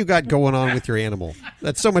 What do you got going on with your animal?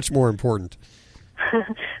 That's so much more important.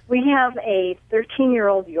 We have a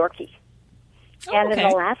 13-year-old Yorkie. And in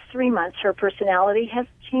the last 3 months, her personality has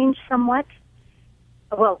changed somewhat.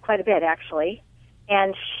 Well, quite a bit, actually.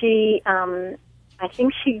 And she, I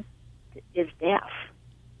think she is deaf,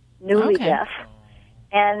 newly deaf,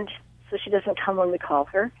 and so she doesn't come when we call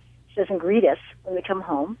her. She doesn't greet us when we come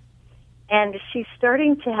home, and she's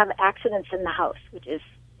starting to have accidents in the house, which is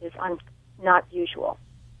not usual.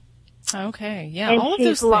 Okay, yeah, and all of she's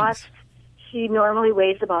those lost. things. She normally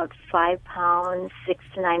weighs about 5 pounds, 6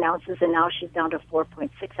 to 9 ounces, and now she's down to 4.6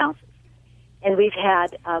 ounces. And we've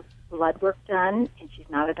had blood work done, and she's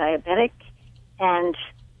not a diabetic, and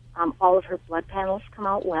all of her blood panels come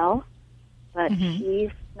out well. But she's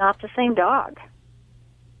not the same dog.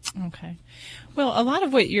 Okay. Well, a lot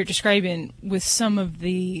of what you're describing with some of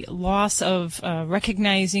the loss of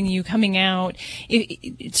recognizing you coming out,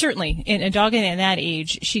 certainly in a dog at that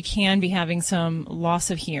age, she can be having some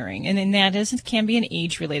loss of hearing. And then that can be an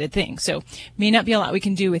age-related thing. So may not be a lot we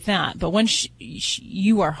can do with that. But once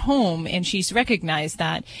you are home and she's recognized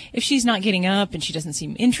that, if she's not getting up and she doesn't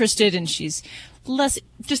seem interested and she's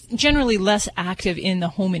just generally less active in the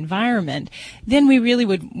home environment, then we really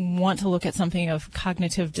would want to look at something of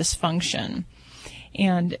cognitive dysfunction.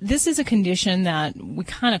 And this is a condition that we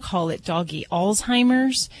kind of call it doggy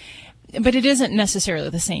Alzheimer's, but it isn't necessarily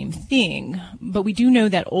the same thing. But we do know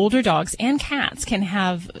that older dogs and cats can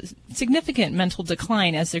have significant mental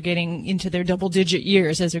decline as they're getting into their double-digit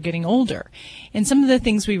years, as they're getting older. And some of the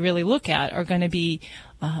things we really look at are going to be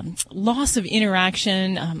loss of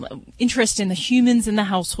interaction, interest in the humans in the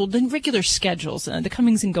household, and regular schedules, the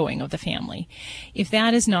comings and going of the family. If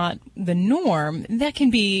that is not the norm, that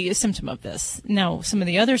can be a symptom of this. Now, some of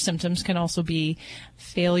the other symptoms can also be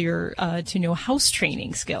failure to know house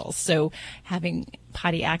training skills, so having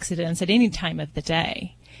potty accidents at any time of the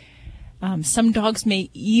day. Some dogs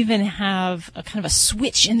may even have a kind of a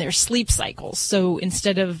switch in their sleep cycles. So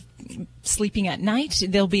instead of sleeping at night,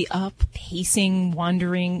 they'll be up, pacing,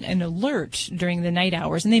 wandering, and alert during the night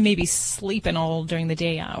hours, and they may be sleeping all during the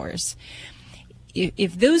day hours.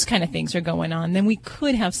 if those kind of things are going on, then we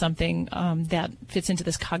could have something that fits into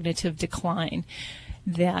this cognitive decline.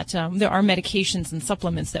 That there are medications and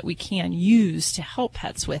supplements that we can use to help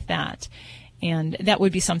pets with that. And that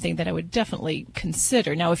would be something that I would definitely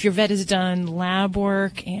consider. Now, if your vet has done lab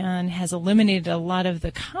work and has eliminated a lot of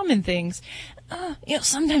the common things,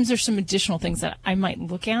 sometimes there's some additional things that I might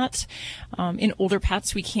look at. In older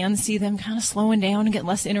pets, we can see them kind of slowing down and get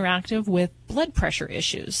less interactive with blood pressure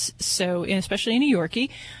issues. So, especially in a Yorkie,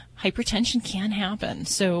 hypertension can happen.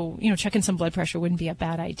 So, checking some blood pressure wouldn't be a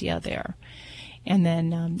bad idea there. And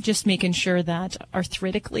then just making sure that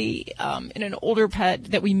arthritically, in an older pet,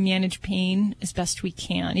 that we manage pain as best we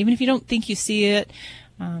can. Even if you don't think you see it,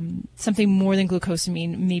 something more than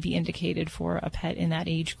glucosamine may be indicated for a pet in that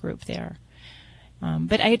age group there.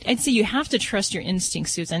 But I'd say you have to trust your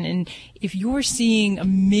instincts, Susan. And if you're seeing a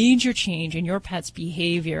major change in your pet's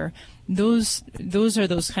behavior, those are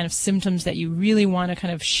those kind of symptoms that you really want to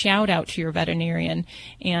kind of shout out to your veterinarian.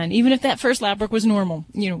 And even if that first lab work was normal,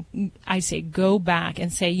 I say go back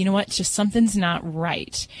and say, you know what, just something's not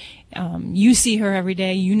right. You see her every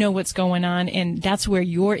day, you know what's going on, and that's where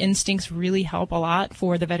your instincts really help a lot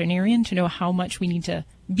for the veterinarian to know how much we need to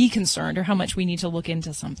be concerned or how much we need to look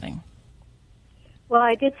into something. Well,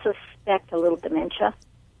 I did suspect a little dementia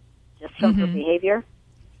just from her behavior,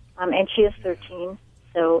 and she is 13.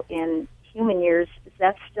 So in human years, is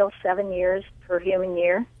that still 7 years per human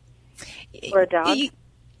year for a dog?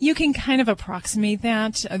 You can kind of approximate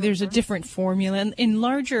that. There's a different formula. In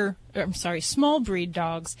small breed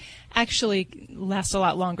dogs actually last a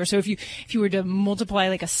lot longer. So if you were to multiply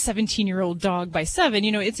like a 17-year-old dog by 7,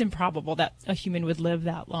 it's improbable that a human would live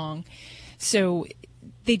that long. So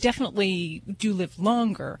they definitely do live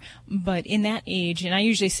longer, but in that age, and I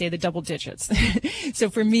usually say the double digits.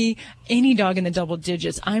 So for me, any dog in the double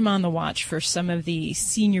digits, I'm on the watch for some of the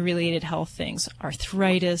senior-related health things: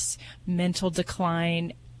 arthritis, mental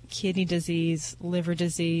decline, kidney disease, liver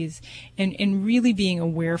disease, and really being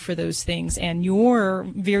aware for those things. And you're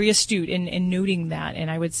very astute in noting that.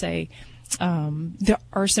 And I would say there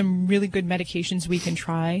are some really good medications we can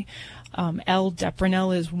try.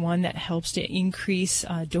 L-Deprenyl is one that helps to increase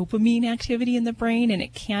dopamine activity in the brain, and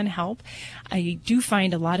it can help. I do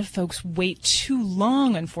find a lot of folks wait too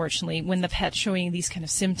long, unfortunately, when the pet's showing these kind of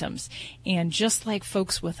symptoms. And just like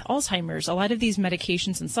folks with Alzheimer's, a lot of these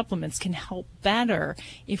medications and supplements can help better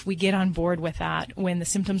if we get on board with that when the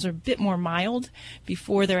symptoms are a bit more mild,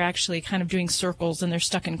 before they're actually kind of doing circles and they're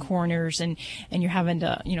stuck in corners and you're having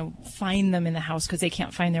to, find them in the house because they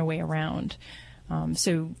can't find their way around.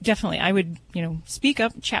 So definitely, I would, speak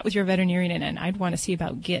up, chat with your veterinarian, and I'd want to see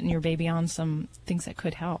about getting your baby on some things that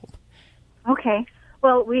could help. Okay.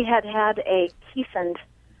 Well, we had a Keeson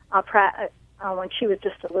when she was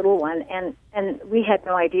just a little one, and we had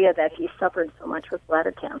no idea that he suffered so much with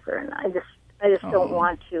bladder cancer, and I just don't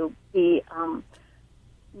want to be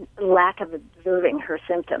lack of observing her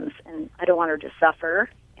symptoms, and I don't want her to suffer,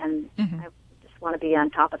 and I just want to be on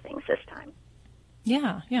top of things this time.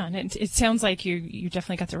 Yeah, and it sounds like you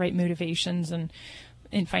definitely got the right motivations and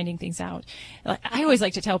in finding things out. I always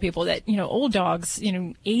like to tell people that, old dogs,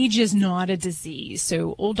 age is not a disease.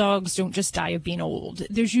 So old dogs don't just die of being old.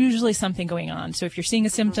 There's usually something going on. So if you're seeing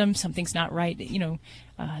a symptom, something's not right,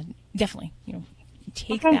 definitely,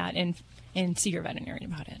 take that and see your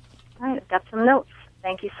veterinarian about it. All right, I've got some notes.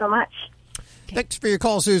 Thank you so much. Thanks for your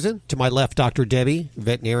call, Susan. To my left, Dr. Debbie,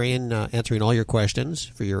 veterinarian, answering all your questions.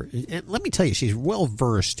 And let me tell you, she's well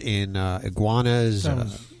versed in iguanas,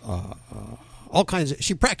 all kinds.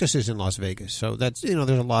 She practices in Las Vegas, so that's there's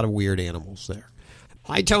a lot of weird animals there.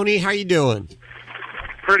 Hi, Tony. How you doing?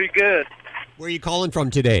 Pretty good. Where are you calling from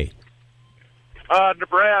today?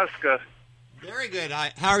 Nebraska. Very good.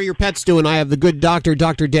 How are your pets doing? I have the good doctor,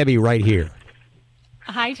 Dr. Debbie, right here.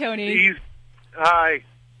 Hi, Tony. Hi.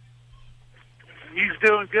 He's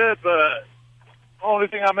doing good, but the only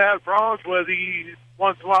thing I'm having problems with,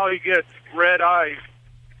 once in a while he gets red eyes,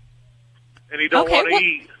 and he don't want to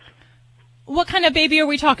eat. What kind of baby are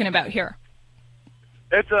we talking about here?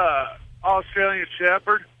 It's a Australian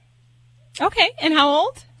Shepherd. Okay, and how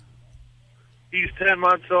old? He's 10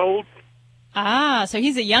 months old. Ah, so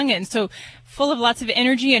he's a youngin', so full of lots of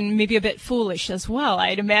energy and maybe a bit foolish as well,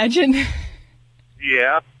 I'd imagine.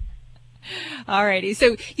 Yeah. Alrighty.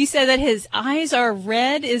 So you said that his eyes are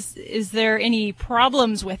red. Is there any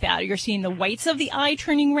problems with that? You're seeing the whites of the eye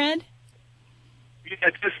turning red?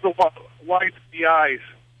 Yeah, just the whites of the eyes.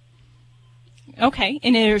 Okay.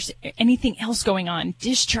 And is there anything else going on?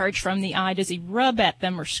 Discharge from the eye? Does he rub at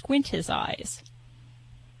them or squint his eyes?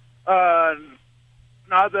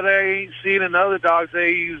 Not that I ain't seen in other dogs.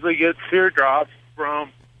 They usually get teardrops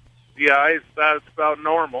from the eyes, that's about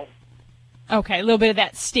normal. Okay, a little bit of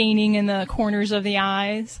that staining in the corners of the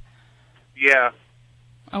eyes. Yeah.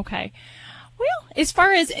 Okay. Well, as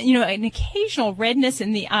far as, an occasional redness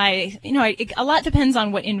in the eye, a lot depends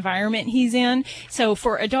on what environment he's in. So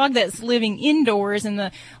for a dog that's living indoors in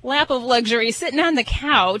the lap of luxury, sitting on the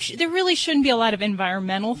couch, there really shouldn't be a lot of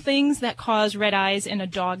environmental things that cause red eyes in a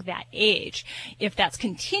dog that age. If that's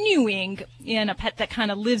continuing in a pet that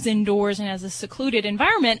kind of lives indoors and has a secluded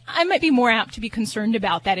environment, I might be more apt to be concerned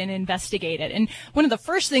about that and investigate it. And one of the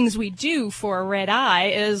first things we do for a red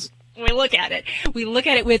eye is we look at it. We look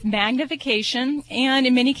at it with magnification, and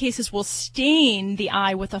in many cases we'll stain the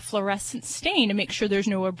eye with a fluorescent stain to make sure there's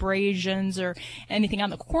no abrasions or anything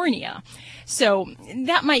on the cornea. So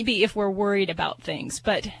that might be if we're worried about things.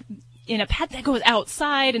 But in a pet that goes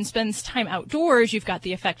outside and spends time outdoors, you've got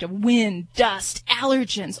the effect of wind, dust,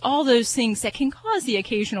 allergens, all those things that can cause the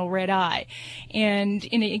occasional red eye. And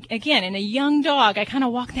in a young dog, I kind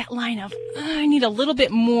of walk that line of, I need a little bit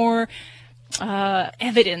more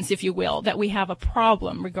evidence, if you will, that we have a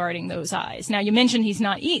problem regarding those eyes. Now, you mentioned he's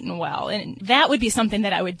not eating well, and that would be something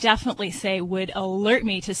that I would definitely say would alert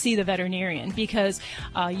me to see the veterinarian, because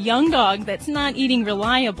a young dog that's not eating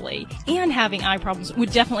reliably and having eye problems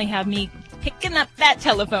would definitely have me picking up that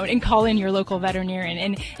telephone and call in your local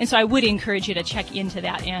veterinarian. And so I would encourage you to check into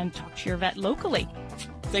that and talk to your vet locally.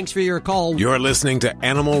 Thanks for your call. You're listening to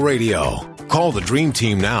Animal Radio. Call the Dream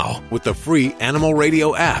Team now with the free Animal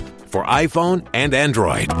Radio app for iPhone and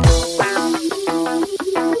Android.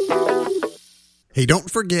 Hey, don't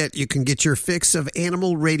forget you can get your fix of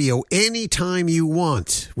Animal Radio anytime you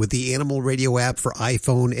want with the Animal Radio app for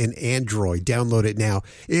iPhone and Android. Download it now.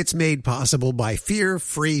 It's made possible by Fear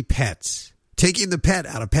Free Pets, taking the pet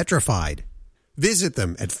out of petrified. Visit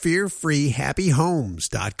them at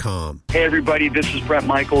fearfreehappyhomes.com. Hey, everybody, this is Brett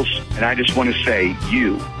Michaels, and I just want to say,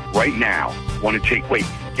 you, right now, want to take... Wait,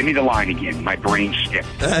 give me the line again. My brain skipped.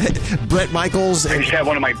 Brett Michaels... I just had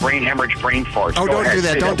one of my brain hemorrhage brain farts. Oh, don't do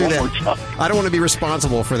that. Don't do that. I don't want to be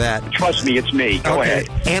responsible for that. Trust me, it's me. Go ahead.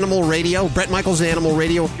 Animal Radio. Brett Michaels, Animal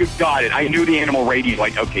Radio. You got it. I knew the Animal Radio.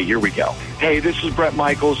 Okay, here we go. Hey, this is Brett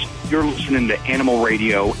Michaels. You're listening to Animal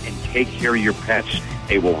Radio, and take care of your pets.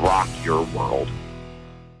 They will rock your world.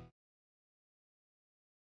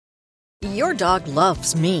 Your dog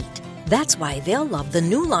loves meat. That's why they'll love the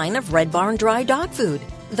new line of Red Barn dry dog food.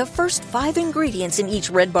 The first 5 ingredients in each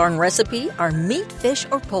Red Barn recipe are meat, fish,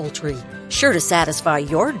 or poultry, sure to satisfy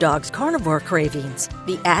your dog's carnivore cravings.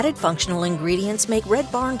 The added functional ingredients make Red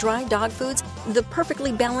Barn dry dog foods the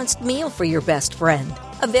perfectly balanced meal for your best friend.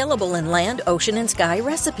 Available in land, ocean, and sky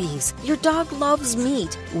recipes. Your dog loves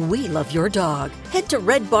meat. We love your dog. Head to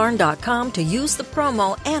redbarn.com to use the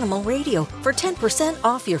promo Animal Radio for 10%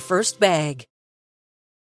 off your first bag.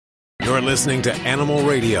 You're listening to Animal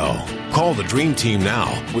Radio. Call the Dream Team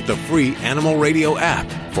now with the free Animal Radio app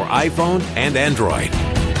for iPhone and Android.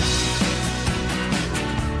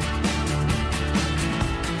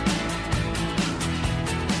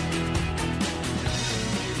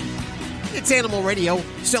 It's Animal Radio,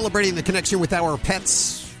 celebrating the connection with our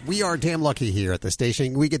pets. We are damn lucky here at the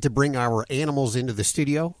station. We get to bring our animals into the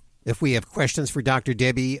studio. If we have questions for Dr.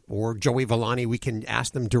 Debbie or Joey Villani, we can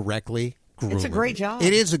ask them directly. It's a great job.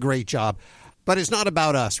 It is a great job. But it's not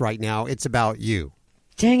about us right now. It's about you.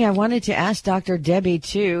 Dang, I wanted to ask Dr. Debbie,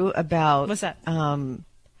 too, about... What's that?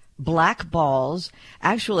 Black balls.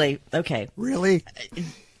 Actually, okay. Really?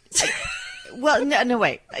 Well, no,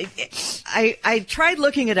 wait. I tried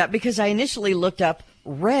looking it up because I initially looked up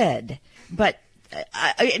red. But,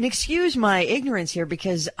 and excuse my ignorance here,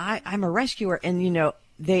 because I'm a rescuer, and,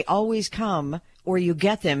 they always come, or you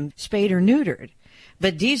get them, spayed or neutered.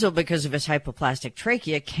 But Diesel, because of his hypoplastic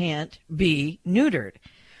trachea, can't be neutered.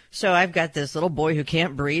 So I've got this little boy who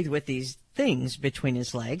can't breathe with these things between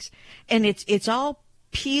his legs. And it's all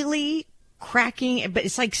peely, cracking, but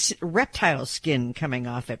it's like reptile skin coming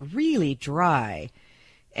off it, really dry.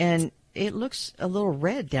 And it looks a little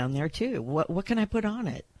red down there, too. What can I put on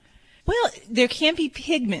it? Well, there can be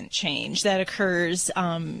pigment change that occurs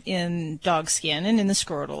in dog skin and in the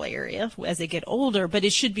scrotal area as they get older, but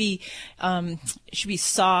it should be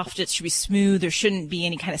soft, it should be smooth, there shouldn't be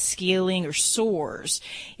any kind of scaling or sores.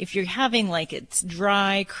 If you're having like it's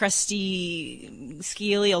dry, crusty,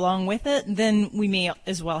 scaly along with it, then we may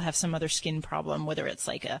as well have some other skin problem, whether it's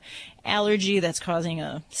like a allergy that's causing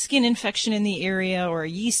a skin infection in the area or a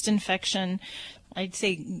yeast infection. I'd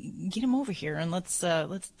say get him over here and let's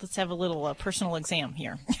have a little personal exam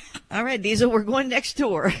here. All right, Diesel, we're going next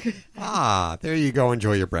door. There you go.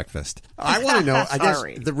 Enjoy your breakfast. I want to know. I guess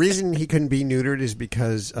the reason he couldn't be neutered is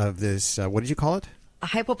because of this. What did you call it? a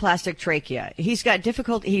hypoplastic trachea. He's got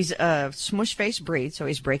he's a smush-faced breed, so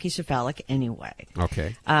he's brachycephalic anyway.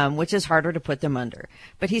 Okay. Which is harder to put them under.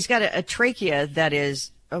 But he's got a trachea that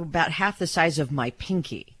is about half the size of my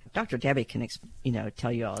pinky. Dr. Debbie can,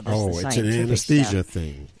 tell you all this. Oh, it's an anesthesia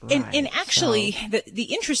thing. Right. And actually, the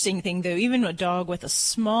interesting thing, though, even a dog with a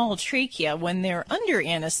small trachea, when they're under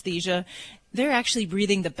anesthesia, they're actually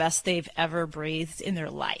breathing the best they've ever breathed in their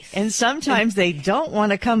life. And sometimes they don't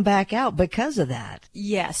want to come back out because of that.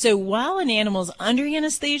 Yeah, so while an animal's under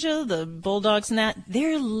anesthesia, the bulldogs and that,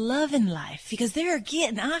 they're loving life because they're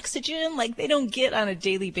getting oxygen like they don't get on a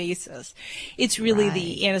daily basis. It's really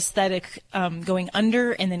the anesthetic going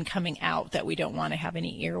under and then coming out that we don't want to have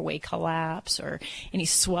any airway collapse or any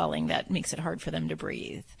swelling that makes it hard for them to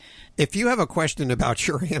breathe. If you have a question about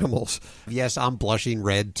your animals, yes, I'm blushing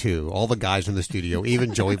red too. All the guys in the studio,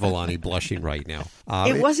 even Joey Villani blushing right now.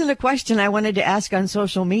 It wasn't a question I wanted to ask on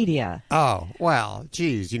social media. Oh, well,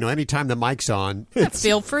 geez, anytime the mic's on.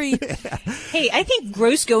 Feel free. Hey, I think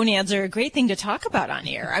gross gonads are a great thing to talk about on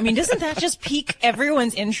air. I mean, doesn't that just pique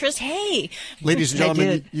everyone's interest? Hey. Ladies and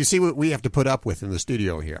gentlemen, you see what we have to put up with in the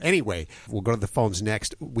studio here. Anyway, we'll go to the phones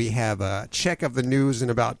next. We have a check of the news in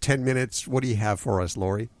about 10 minutes. What do you have for us,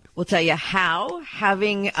 Lori? We'll tell you how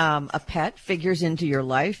having a pet figures into your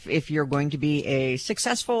life if you're going to be a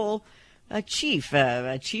successful chief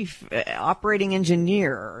operating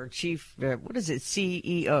engineer, or chief,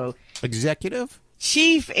 CEO? Executive?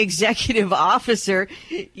 Chief Executive Officer.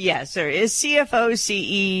 Yes, sir. Is CFO,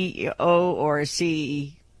 CEO, or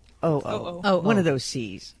COO? One of those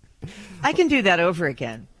C's. I can do that over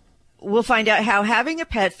again. We'll find out how having a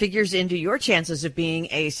pet figures into your chances of being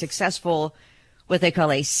a successful, what they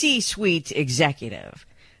call a C-suite executive,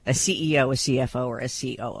 a CEO, a CFO, or a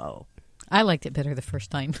COO. I liked it better the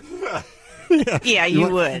first time. Yeah, you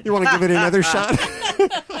would. You want to give it another shot?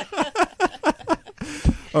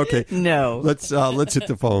 Okay. No. Let's hit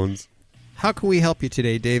the phones. How can we help you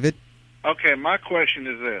today, David? Okay, my question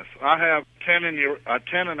is this. I have a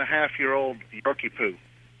 10-and-a-half-year-old Yorkie Poo.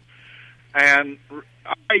 And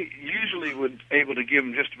I usually would able to give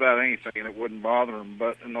him just about anything, and it wouldn't bother him.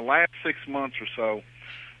 But in the last 6 months or so,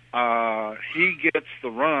 he gets the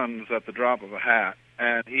runs at the drop of a hat.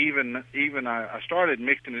 And even I started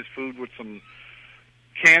mixing his food with some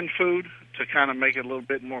canned food to kind of make it a little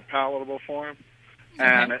bit more palatable for him.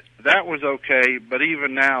 And that was okay, but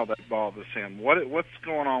even now that bothers him. What's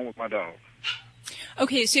going on with my dog?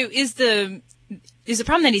 Okay, so is the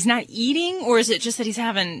problem that he's not eating, or is it just that he's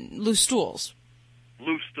having loose stools?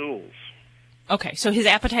 Loose stools. Okay, so his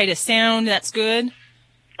appetite is sound. That's good?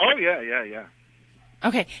 Oh, yeah.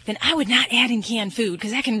 Okay, then I would not add in canned food because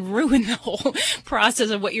that can ruin the whole process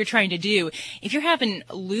of what you're trying to do. If you're having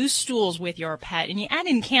loose stools with your pet and you add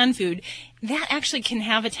in canned food, that actually can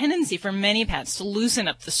have a tendency for many pets to loosen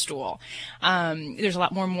up the stool. There's a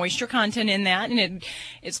lot more moisture content in that, and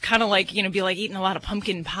it's kind of like, be like eating a lot of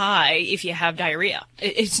pumpkin pie if you have diarrhea.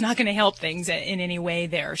 It's not going to help things in any way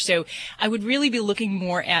there. So I would really be looking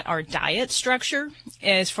more at our diet structure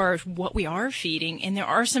as far as what we are feeding, and there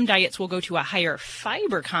are some diets will go to a higher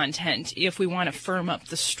fiber content if we want to firm up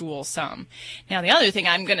the stool some. Now, the other thing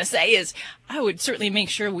I'm going to say is I would certainly make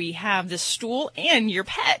sure we have the stool and your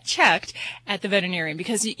pet checked at the veterinarian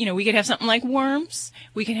because, we could have something like worms.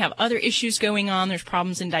 We can have other issues going on. There's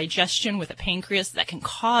problems in digestion with the pancreas that can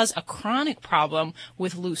cause a chronic problem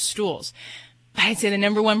with loose stools. But I'd say the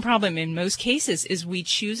number one problem in most cases is we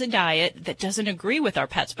choose a diet that doesn't agree with our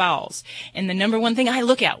pet's bowels. And the number one thing I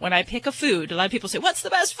look at when I pick a food, a lot of people say, what's the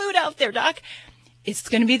best food out there, Doc? It's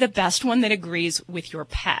going to be the best one that agrees with your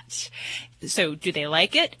pet. So do they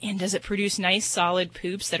like it? And does it produce nice, solid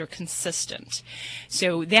poops that are consistent?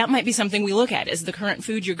 So that might be something we look at. Is the current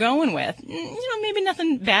food you're going with, maybe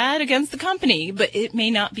nothing bad against the company, but it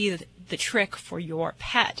may not be the trick for your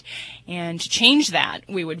pet. And to change that,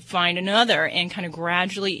 we would find another and kind of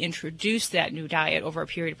gradually introduce that new diet over a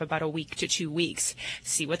period of about a week to 2 weeks.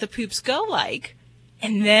 See what the poops go like.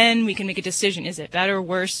 And then we can make a decision. Is it better,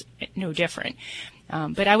 worse, no different?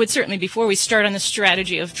 But I would certainly, before we start on the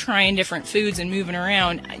strategy of trying different foods and moving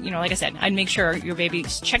around, like I said, I'd make sure your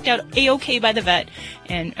baby's checked out A-OK by the vet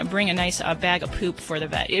and bring a nice bag of poop for the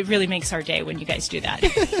vet. It really makes our day when you guys do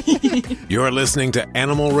that. You're listening to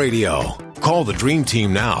Animal Radio. Call the Dream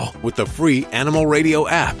Team now with the free Animal Radio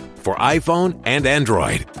app for iPhone and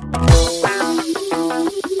Android.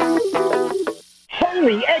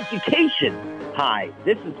 Holy education! Hi,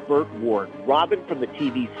 this is Burt Ward, Robin from the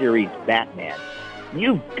TV series Batman.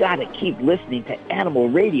 You've got to keep listening to Animal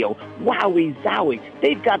Radio. Wowie zowie.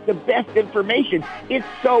 They've got the best information. It's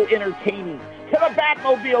so entertaining. To the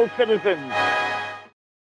Batmobile, citizens!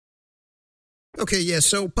 Okay, yeah,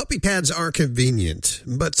 so puppy pads are convenient,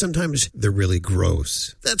 but sometimes they're really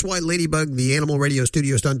gross. That's why Ladybug, the Animal Radio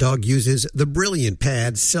studio stunt dog, uses the Brilliant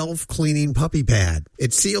Pad self-cleaning puppy pad.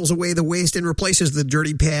 It seals away the waste and replaces the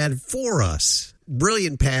dirty pad for us.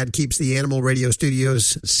 Brilliant Pad keeps the Animal Radio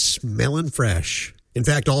studios smelling fresh. In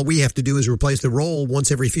fact, all we have to do is replace the roll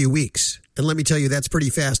once every few weeks. And let me tell you, that's pretty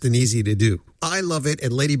fast and easy to do. I love it,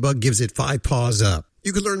 and Ladybug gives it 5 paws up.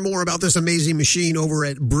 You can learn more about this amazing machine over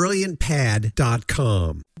at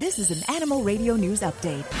brilliantpad.com. This is an Animal Radio News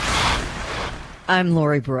Update. I'm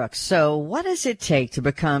Lori Brooks. So what does it take to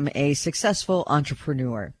become a successful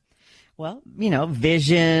entrepreneur? Well,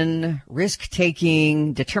 vision,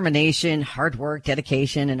 risk-taking, determination, hard work,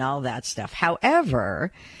 dedication, and all that stuff.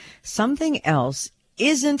 However, something else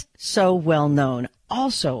isn't so well known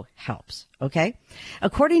also helps, okay?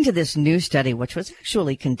 According to this new study, which was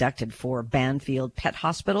actually conducted for Banfield Pet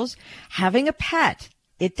Hospitals, having a pet,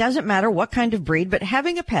 it doesn't matter what kind of breed, but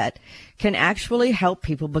having a pet can actually help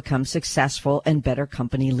people become successful and better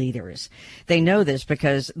company leaders. They know this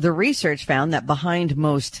because the research found that behind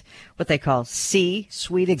most what they call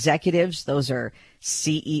C-suite executives, those are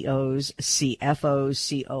CEOs, CFOs,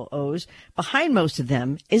 COOs, behind most of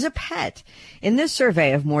them is a pet. In this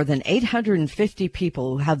survey of more than 850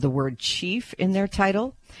 people who have the word chief in their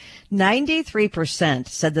title, 93%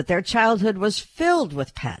 said that their childhood was filled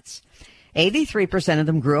with pets. 83% of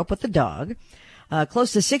them grew up with a dog.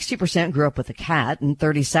 Close to 60% grew up with a cat, and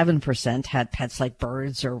 37% had pets like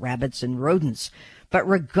birds or rabbits and rodents. But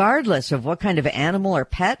regardless of what kind of animal or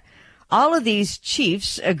pet, all of these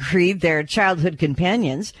chiefs agreed their childhood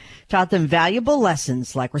companions taught them valuable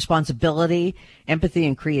lessons like responsibility, empathy,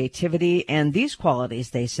 and creativity. And these qualities,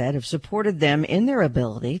 they said, have supported them in their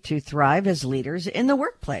ability to thrive as leaders in the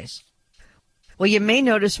workplace. Well, you may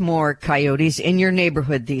notice more coyotes in your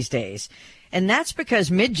neighborhood these days. And that's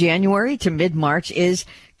because mid-January to mid-March is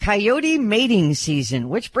coyote mating season,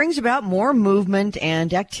 which brings about more movement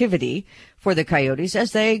and activity for the coyotes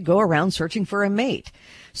as they go around searching for a mate.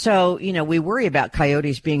 So, we worry about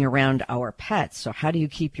coyotes being around our pets. So how do you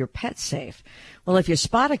keep your pets safe? Well, if you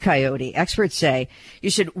spot a coyote, experts say you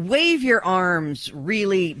should wave your arms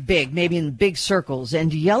really big, maybe in big circles,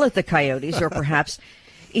 and yell at the coyotes, or perhaps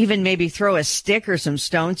even maybe throw a stick or some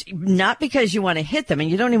stones, not because you want to hit them, and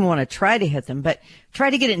you don't even want to try to hit them, but try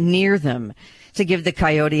to get it near them to give the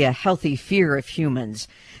coyote a healthy fear of humans.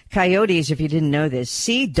 Coyotes, if you didn't know this,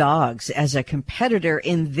 see dogs as a competitor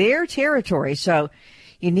in their territory, so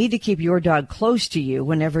you need to keep your dog close to you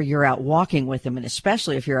whenever you're out walking with them, and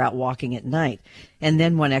especially if you're out walking at night. And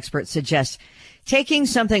then one expert suggests taking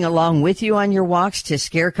something along with you on your walks to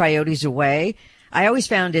scare coyotes away. I always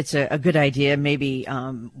found it's a good idea. Maybe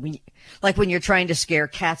when you're trying to scare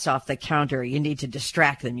cats off the counter, you need to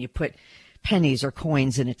distract them. You put pennies or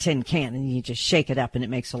coins in a tin can and you just shake it up and it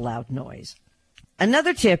makes a loud noise.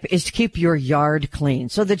 Another tip is to keep your yard clean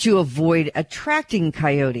so that you avoid attracting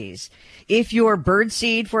coyotes. If your bird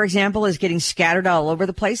seed, for example, is getting scattered all over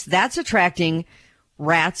the place, that's attracting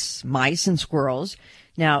rats, mice, and squirrels.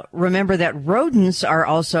 Now, remember that rodents are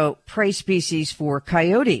also prey species for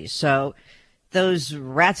coyotes. So those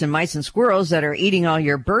rats and mice and squirrels that are eating all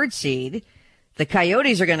your bird seed, the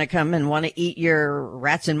coyotes are going to come and want to eat your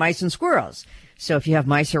rats and mice and squirrels. So if you have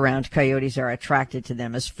mice around, coyotes are attracted to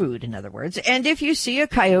them as food, in other words. And if you see a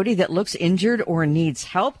coyote that looks injured or needs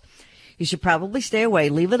help, you should probably stay away,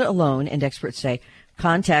 leave it alone, and experts say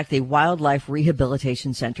contact the wildlife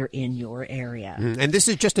rehabilitation center in your area. And this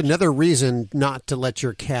is just another reason not to let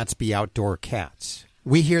your cats be outdoor cats.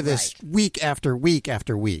 We hear this week after week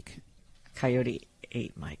after week. Coyote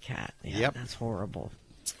ate my cat. Yeah, yep. That's horrible.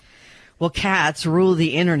 Well, cats rule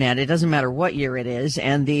the internet. It doesn't matter what year it is.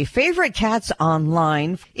 And the favorite cats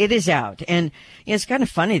online, it is out. And it's kind of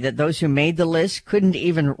funny that those who made the list couldn't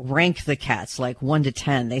even rank the cats like 1 to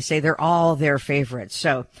 10. They say they're all their favorites.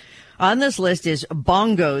 So on this list is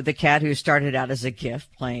Bongo, the cat who started out as a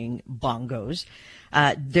gift playing bongos.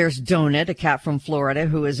 There's Donut, a cat from Florida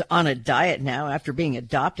who is on a diet now after being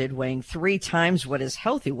adopted, weighing 3 times what his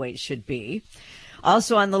healthy weight should be.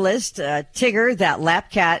 Also on the list, Tigger, that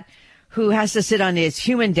lap cat who has to sit on his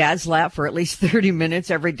human dad's lap for at least 30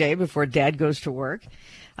 minutes every day before dad goes to work.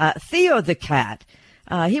 Theo the cat,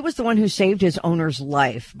 he was the one who saved his owner's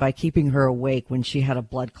life by keeping her awake when she had a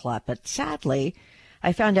blood clot. But sadly,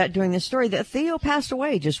 I found out during this story that Theo passed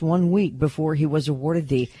away just 1 week before he was awarded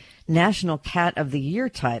the National Cat of the Year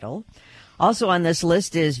title. Also on this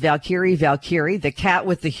list is Valkyrie, the cat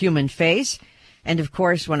with the human face. And of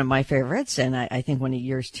course, one of my favorites, and I think one of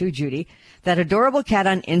yours too, Judy, that adorable cat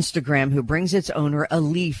on Instagram who brings its owner a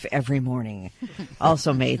leaf every morning.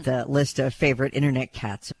 Also made the list of favorite internet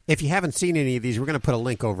cats. If you haven't seen any of these, we're going to put a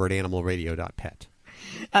link over at animalradio.pet.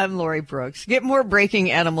 I'm Lori Brooks. Get more breaking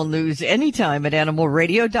animal news anytime at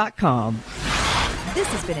animalradio.com. This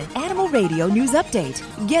has been an Animal Radio News Update.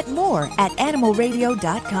 Get more at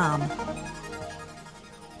animalradio.com.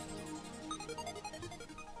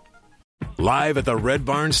 Live at the Red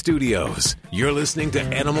Barn Studios, you're listening to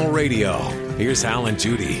Animal Radio. Here's Hal and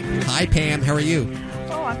Judy. Hi, Pam. How are you?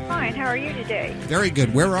 Oh, I'm fine. How are you today? Very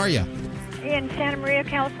good. Where are you? In Santa Maria,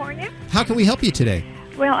 California. How can we help you today?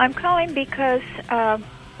 Well, I'm calling because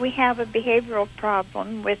we have a behavioral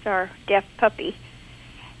problem with our deaf puppy.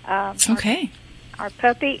 Okay. Our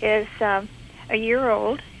puppy is a year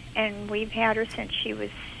old, and we've had her since she was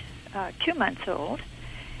 2 months old.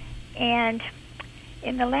 And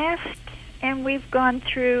we've gone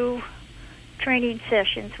through training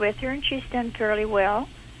sessions with her, and she's done fairly well.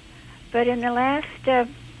 But in the last,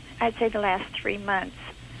 I'd say the last 3 months,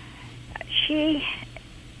 she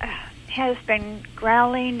has been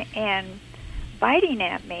growling and biting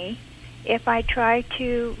at me if I try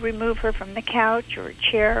to remove her from the couch or a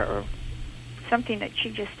chair or something that she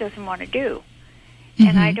just doesn't want to do. Mm-hmm.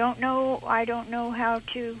 And I don't know how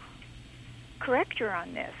to correct her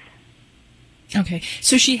on this. Okay,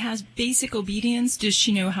 so she has basic obedience. Does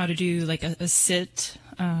she know how to do like a sit,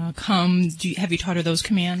 come? Have you taught her those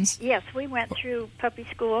commands? Yes, we went through puppy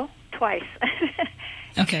school twice.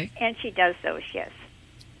 Okay. And she does those, yes.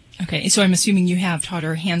 Okay, so I'm assuming you have taught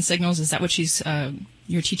her hand signals. Is that what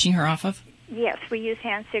you're teaching her off of? Yes, we use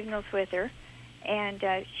hand signals with her, and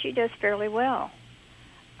she does fairly well.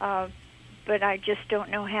 But I just don't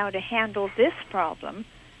know how to handle this problem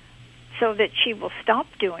so that she will stop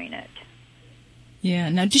doing it. Yeah.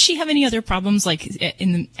 Now, does she have any other problems, like at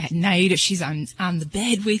night if she's on the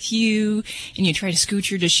bed with you and you try to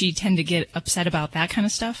scooch her? Does she tend to get upset about that kind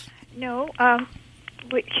of stuff? No.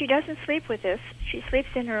 She doesn't sleep with us. She sleeps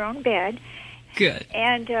in her own bed. Good.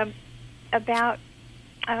 And about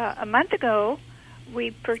a month ago,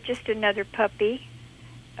 we purchased another puppy,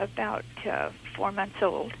 about 4 months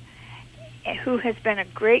old, who has been a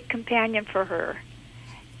great companion for her.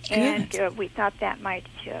 Good. And we thought that might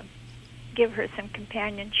give her some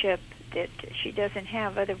companionship that she doesn't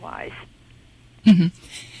have otherwise. Mm-hmm.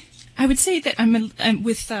 I would say that I'm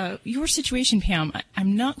with your situation, Pam,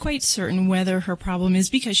 I'm not quite certain whether her problem is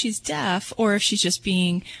because she's deaf or if she's just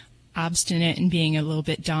being obstinate and being a little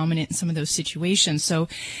bit dominant in some of those situations. So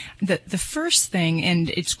the first thing, and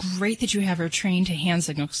it's great that you have her trained to hand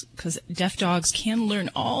signals because deaf dogs can learn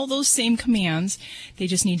all those same commands. They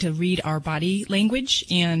just need to read our body language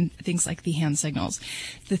and things like the hand signals.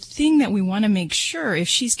 The thing that we want to make sure, if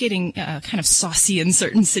she's getting kind of saucy in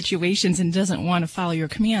certain situations and doesn't want to follow your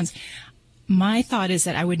commands, my thought is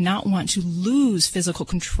that I would not want to lose physical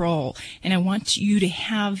control, and I want you to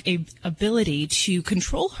have a ability to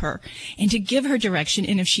control her and to give her direction,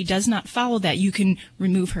 and if she does not follow that, you can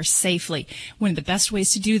remove her safely. One of the best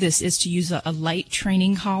ways to do this is to use a light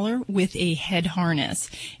training collar with a head harness,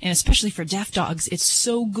 and especially for deaf dogs, it's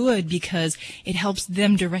so good because it helps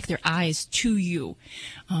them direct their eyes to you.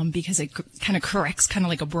 Because it kind of corrects kind of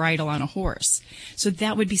like a bridle on a horse. So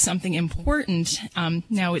that would be something important.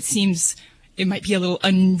 Now it seems it might be a little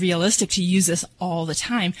unrealistic to use this all the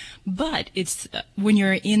time, but it's when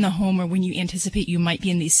you're in the home or when you anticipate you might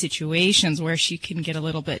be in these situations where she can get a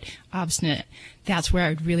little bit obstinate. That's where I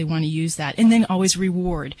would really want to use that. And then always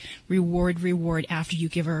reward after you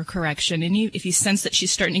give her a correction. And if you sense that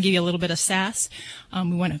she's starting to give you a little bit of sass,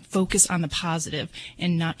 we want to focus on the positive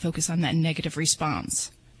and not focus on that negative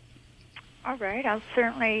response. All right, I'll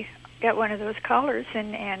certainly get one of those collars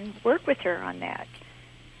and work with her on that.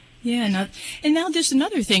 Yeah, and now there's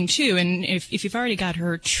another thing too, and if you've already got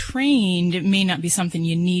her trained, it may not be something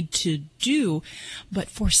you need to do, but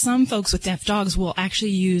for some folks with deaf dogs, we'll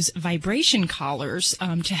actually use vibration collars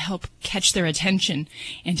to help catch their attention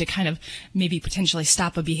and to kind of maybe potentially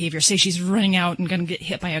stop a behavior. Say she's running out and going to get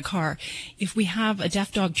hit by a car. If we have a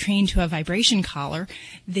deaf dog trained to a vibration collar,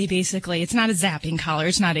 they basically, it's not a zapping collar,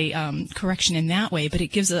 it's not a correction in that way, but it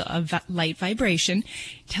gives a light vibration,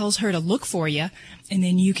 tells her to look for you, and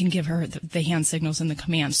then you can give her the hand signals and the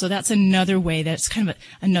commands. So that's another way, that's kind of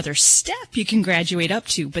another step you can graduate up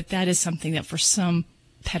to, but that is something that for some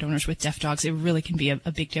pet owners with deaf dogs, it really can be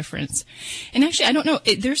a big difference. And actually, I don't know,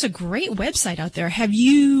 there's a great website out there. Have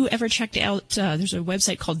you ever checked out, there's a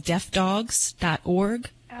website called deafdogs.org?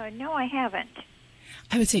 No, I haven't.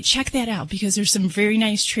 I would say check that out because there's some very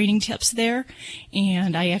nice training tips there.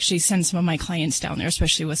 And I actually send some of my clients down there,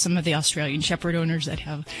 especially with some of the Australian Shepherd owners that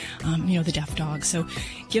have, the deaf dogs. So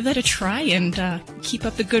give that a try and keep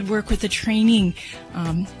up the good work with the training.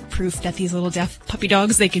 Proof that these little deaf puppy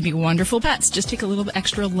dogs, they can be wonderful pets. Just take a little bit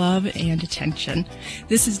extra love and attention.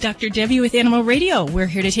 This is Dr. Debbie with Animal Radio. We're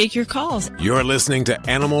here to take your calls. You're listening to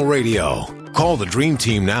Animal Radio. Call the Dream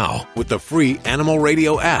Team now with the free Animal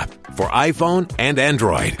Radio app for iPhone and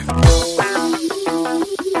Android.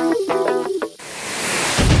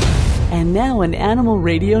 And now an Animal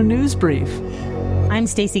Radio news brief. I'm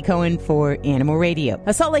Stacey Cohen for Animal Radio.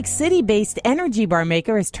 A Salt Lake City-based energy bar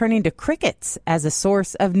maker is turning to crickets as a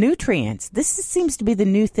source of nutrients. This seems to be the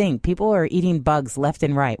new thing. People are eating bugs left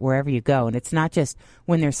and right wherever you go, and it's not just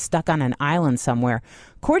when they're stuck on an island somewhere.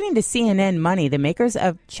 According to CNN Money, the makers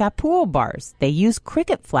of Chapool bars, they use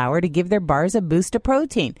cricket flour to give their bars a boost of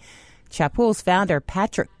protein. Chapool's founder,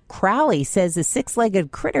 Patrick Crowley, says the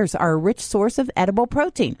six-legged critters are a rich source of edible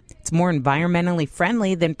protein. It's more environmentally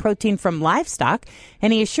friendly than protein from livestock,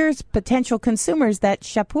 and he assures potential consumers that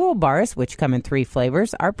Chapool bars, which come in 3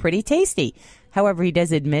 flavors, are pretty tasty. However, he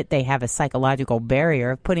does admit they have a psychological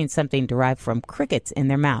barrier of putting something derived from crickets in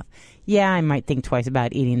their mouth. Yeah, I might think twice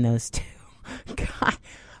about eating those too. God,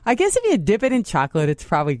 I guess if you dip it in chocolate, it's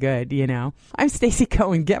probably good, you know. I'm Stacey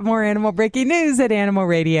Cohen. Get more animal breaking news at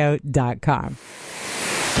animalradio.com.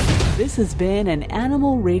 This has been an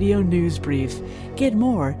Animal Radio news brief. Get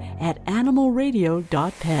more at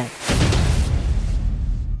animalradio.pet.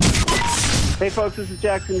 Hey folks, this is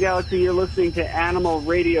Jackson Galaxy. You're listening to Animal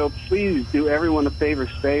Radio. Please do everyone a favor,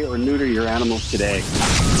 spay or neuter your animals today.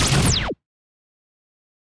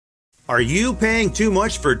 Are you paying too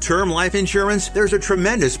much for term life insurance? There's a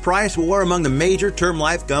tremendous price war among the major term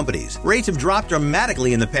life companies. Rates have dropped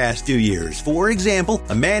dramatically in the past 2 years. For example,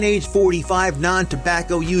 a man age 45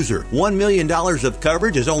 non-tobacco user, $1 million of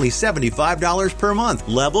coverage is only $75 per month,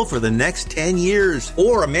 level for the next 10 years.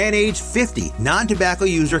 Or a man age 50 non-tobacco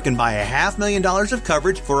user can buy $500,000 of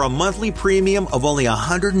coverage for a monthly premium of only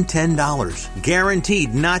 $110,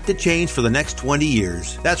 guaranteed not to change for the next 20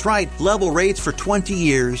 years. That's right, level rates for 20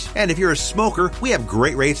 years. And if you're a smoker, we have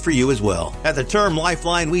great rates for you as well. At the Term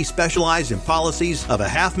Lifeline, we specialize in policies of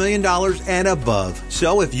 $500,000 and above.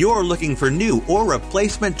 So if you're looking for new or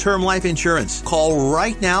replacement term life insurance, call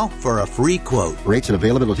right now for a free quote. Rates and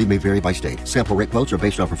availability may vary by state. Sample rate quotes are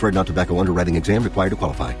based on preferred non-tobacco underwriting exam required to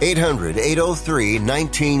qualify.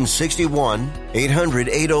 800-803-1961.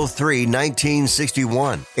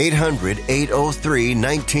 800-803-1961.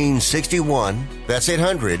 800-803-1961. That's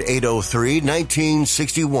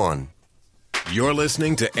 800-803-1961. You're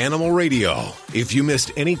listening to Animal Radio. If you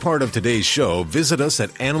missed any part of today's show, visit us at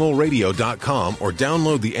animalradio.com or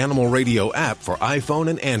download the Animal Radio app for iPhone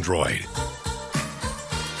and Android.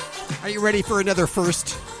 Are you ready for another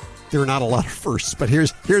first? There are not a lot of firsts, but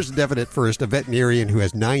here's a definite first. A veterinarian who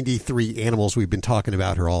has 93 animals. We've been talking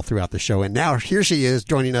about her all throughout the show. And now here she is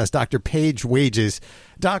joining us, Dr. Paige Wages.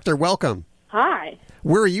 Doctor, welcome. Hi.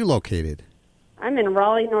 Where are you located? I'm in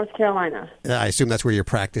Raleigh, North Carolina. I assume that's where your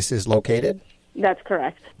practice is located? That's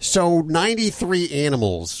correct. So 93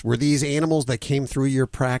 animals. Were these animals that came through your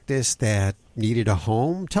practice that needed a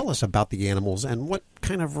home? Tell us about the animals and what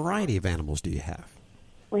kind of variety of animals do you have?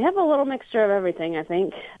 We have a little mixture of everything, I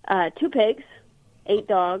think. 2 pigs, 8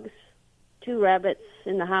 dogs, 2 rabbits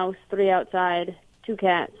in the house, 3 outside, 2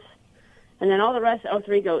 cats, and then all the rest,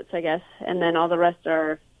 3 goats, I guess, and then all the rest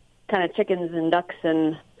are kind of chickens and ducks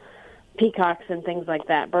and peacocks and things like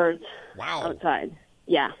that, birds outside.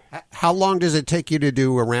 Yeah. How long does it take you to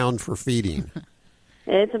do a round for feeding?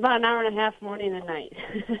 It's about an hour and a half morning and night.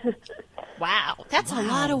 Wow, that's a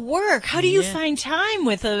lot of work. How do you find time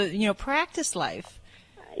with a practice life?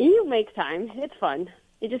 You make time. It's fun.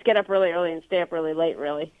 You just get up really early and stay up really late,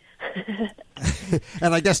 really.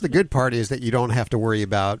 And I guess the good part is that you don't have to worry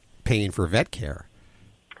about paying for vet care.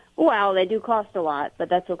 Well, they do cost a lot, but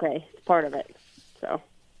that's okay. It's part of it. So.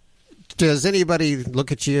 Does anybody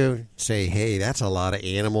look at you and say, hey, that's a lot of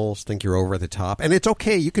animals, think you're over the top? And it's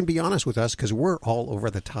okay. You can be honest with us because we're all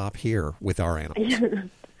over the top here with our animals.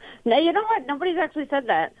 No, you know what? Nobody's actually said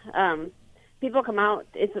that. People come out.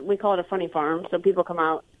 We call it a funny farm. So people come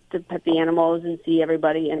out to pet the animals and see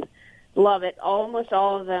everybody and love it. Almost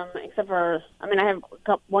all of them, except for, I have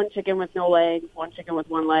one chicken with no legs, one chicken with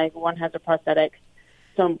one leg, one has a prosthetic.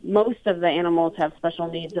 So most of the animals have special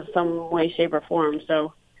needs of some way, shape, or form.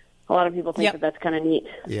 So a lot of people think that that's kind of neat.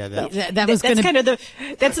 Yeah,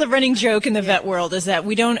 that's the running joke in the vet world, is that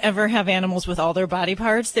we don't ever have animals with all their body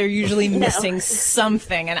parts. They're usually missing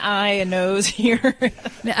something, an eye, a nose here.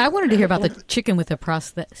 Now, I wanted to hear about the chicken with a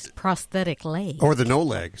prosthetic leg. Or the no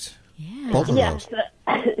legs. Yeah. Both of those.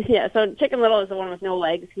 So Chicken Little is the one with no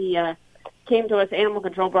legs. He came to us, animal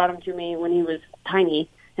control brought him to me when he was tiny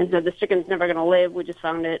and said, this chicken's never going to live. We just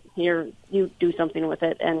found it. Here, you do something with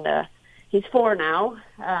it. And he's 4 now.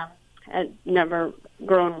 And never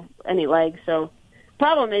grown any legs. So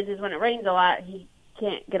problem is when it rains a lot, he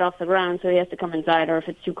can't get off the ground, so he has to come inside, or if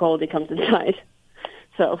it's too cold, he comes inside.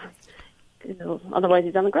 So otherwise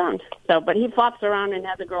he's on the ground. So, but he flops around and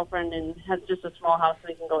has a girlfriend and has just a small house so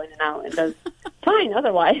he can go in and out and does fine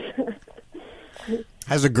otherwise.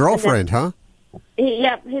 Has a girlfriend, huh? His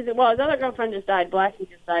other girlfriend just died. Blackie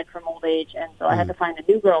just died from old age, and so I had to find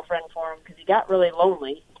a new girlfriend for him because he got really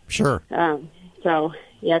lonely. Sure. So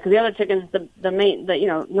yeah, because the other chickens,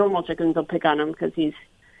 the normal chickens will pick on him because he's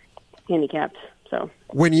handicapped. So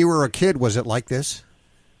when you were a kid, was it like this?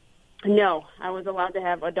 No, I was allowed to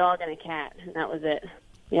have a dog and a cat, and that was it.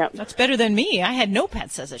 Yep. That's better than me. I had no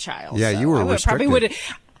pets as a child. Yeah, you were restricted.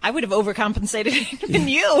 I would have overcompensated than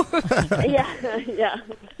you. Yeah.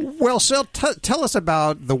 Well, so tell us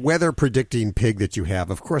about the weather predicting pig that you have.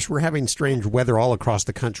 Of course, we're having strange weather all across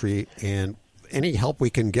the country, and any help we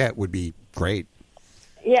can get would be great.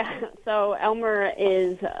 Yeah, so Elmer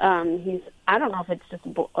is, I don't know if it's just,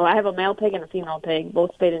 I have a male pig and a female pig,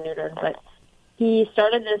 both spayed and neutered, but he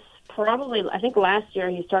started this probably, I think last year,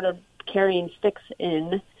 he started carrying sticks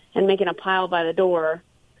in and making a pile by the door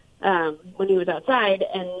when he was outside,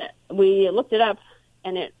 and we looked it up,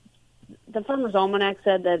 and the Farmer's Almanac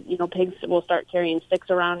said that, pigs will start carrying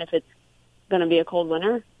sticks around if it's going to be a cold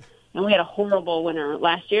winter, and we had a horrible winter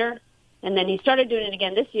last year. And then he started doing it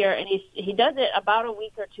again this year, and he does it about a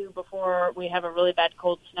week or two before we have a really bad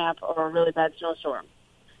cold snap or a really bad snowstorm,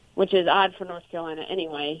 which is odd for North Carolina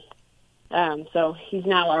anyway. So he's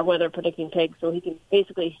now our weather predicting pig, so he can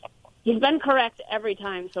basically, he's been correct every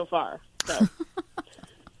time so far. So,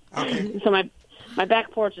 So my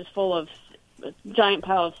back porch is full of a giant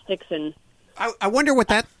pile of sticks and. I wonder what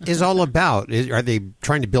that is all about. Are they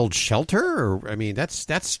trying to build shelter? Or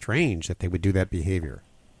that's strange that they would do that behavior.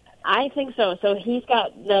 I think so. So he's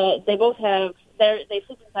got they both have, they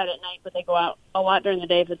sleep inside at night, but they go out a lot during the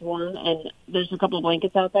day if it's warm, and there's a couple of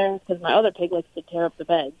blankets out there because my other pig likes to tear up the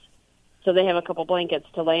beds. So they have a couple blankets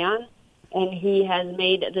to lay on, and he has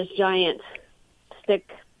made this giant stick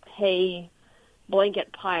hay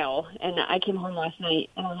blanket pile, and I came home last night,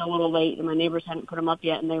 and I was a little late, and my neighbors hadn't put them up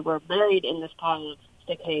yet, and they were buried in this pile of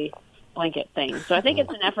stick hay blanket thing. So I think it's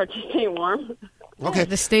an effort to stay warm. Okay.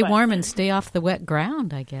 To stay warm and stay off the wet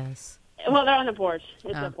ground, I guess. Well, they're on the porch.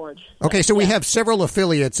 It's a porch. Okay, so we have several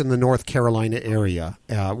affiliates in the North Carolina area.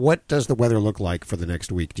 What does the weather look like for the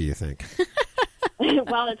next week, do you think?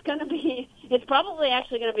 Well, it's probably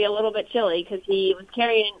actually going to be a little bit chilly because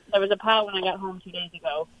there was a pile when I got home 2 days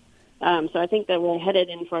ago. So I think that we're headed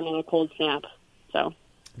in for another cold snap. So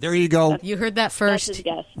there you go. You heard that first. That's his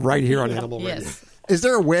guess. Right here on Animal Radio. Yes. Is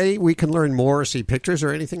there a way we can learn more, see pictures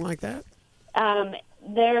or anything like that?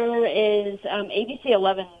 There is ABC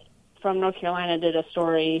 11 from North Carolina did a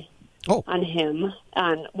story on him,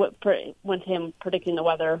 with him predicting the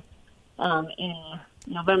weather in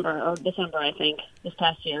November or December, I think, this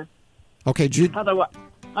past year. Okay, Judy.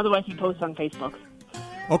 Otherwise, he posts on Facebook.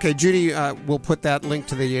 Okay, Judy, we'll put that link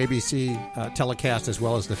to the ABC telecast as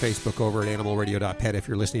well as the Facebook over at animalradio.pet if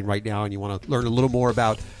you're listening right now and you want to learn a little more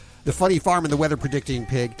about the funny farm and the weather predicting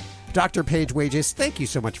pig. Dr. Paige Wages, thank you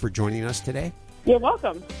so much for joining us today. You're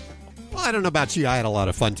welcome. Well, I don't know about you. I had a lot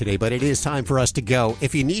of fun today, but it is time for us to go.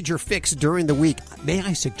 If you need your fix during the week, may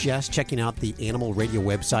I suggest checking out the Animal Radio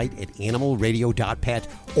website at animalradio.pet,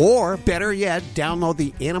 or better yet, download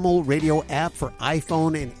the Animal Radio app for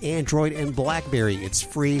iPhone and Android and BlackBerry. It's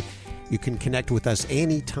free. You can connect with us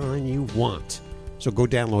anytime you want. So go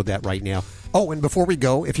download that right now. Oh, and before we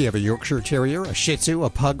go, if you have a Yorkshire Terrier, a Shih Tzu, a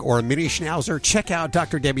Pug, or a Mini Schnauzer, check out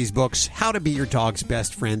Dr. Debbie's books, How to Be Your Dog's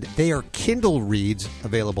Best Friend. They are Kindle reads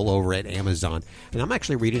available over at Amazon. And I'm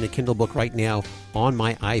actually reading a Kindle book right now on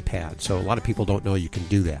my iPad, so a lot of people don't know you can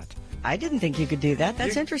do that. I didn't think you could do that.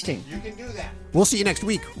 That's interesting. You can do that. We'll see you next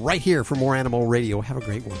week right here for more Animal Radio. Have a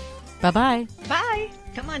great one. Bye-bye. Bye.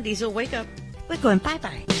 Come on, Diesel, wake up. We're going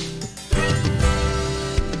bye-bye.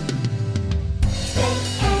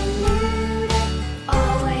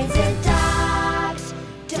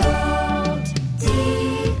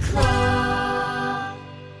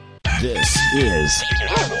 This is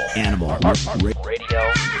Animal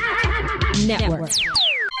Radio Network.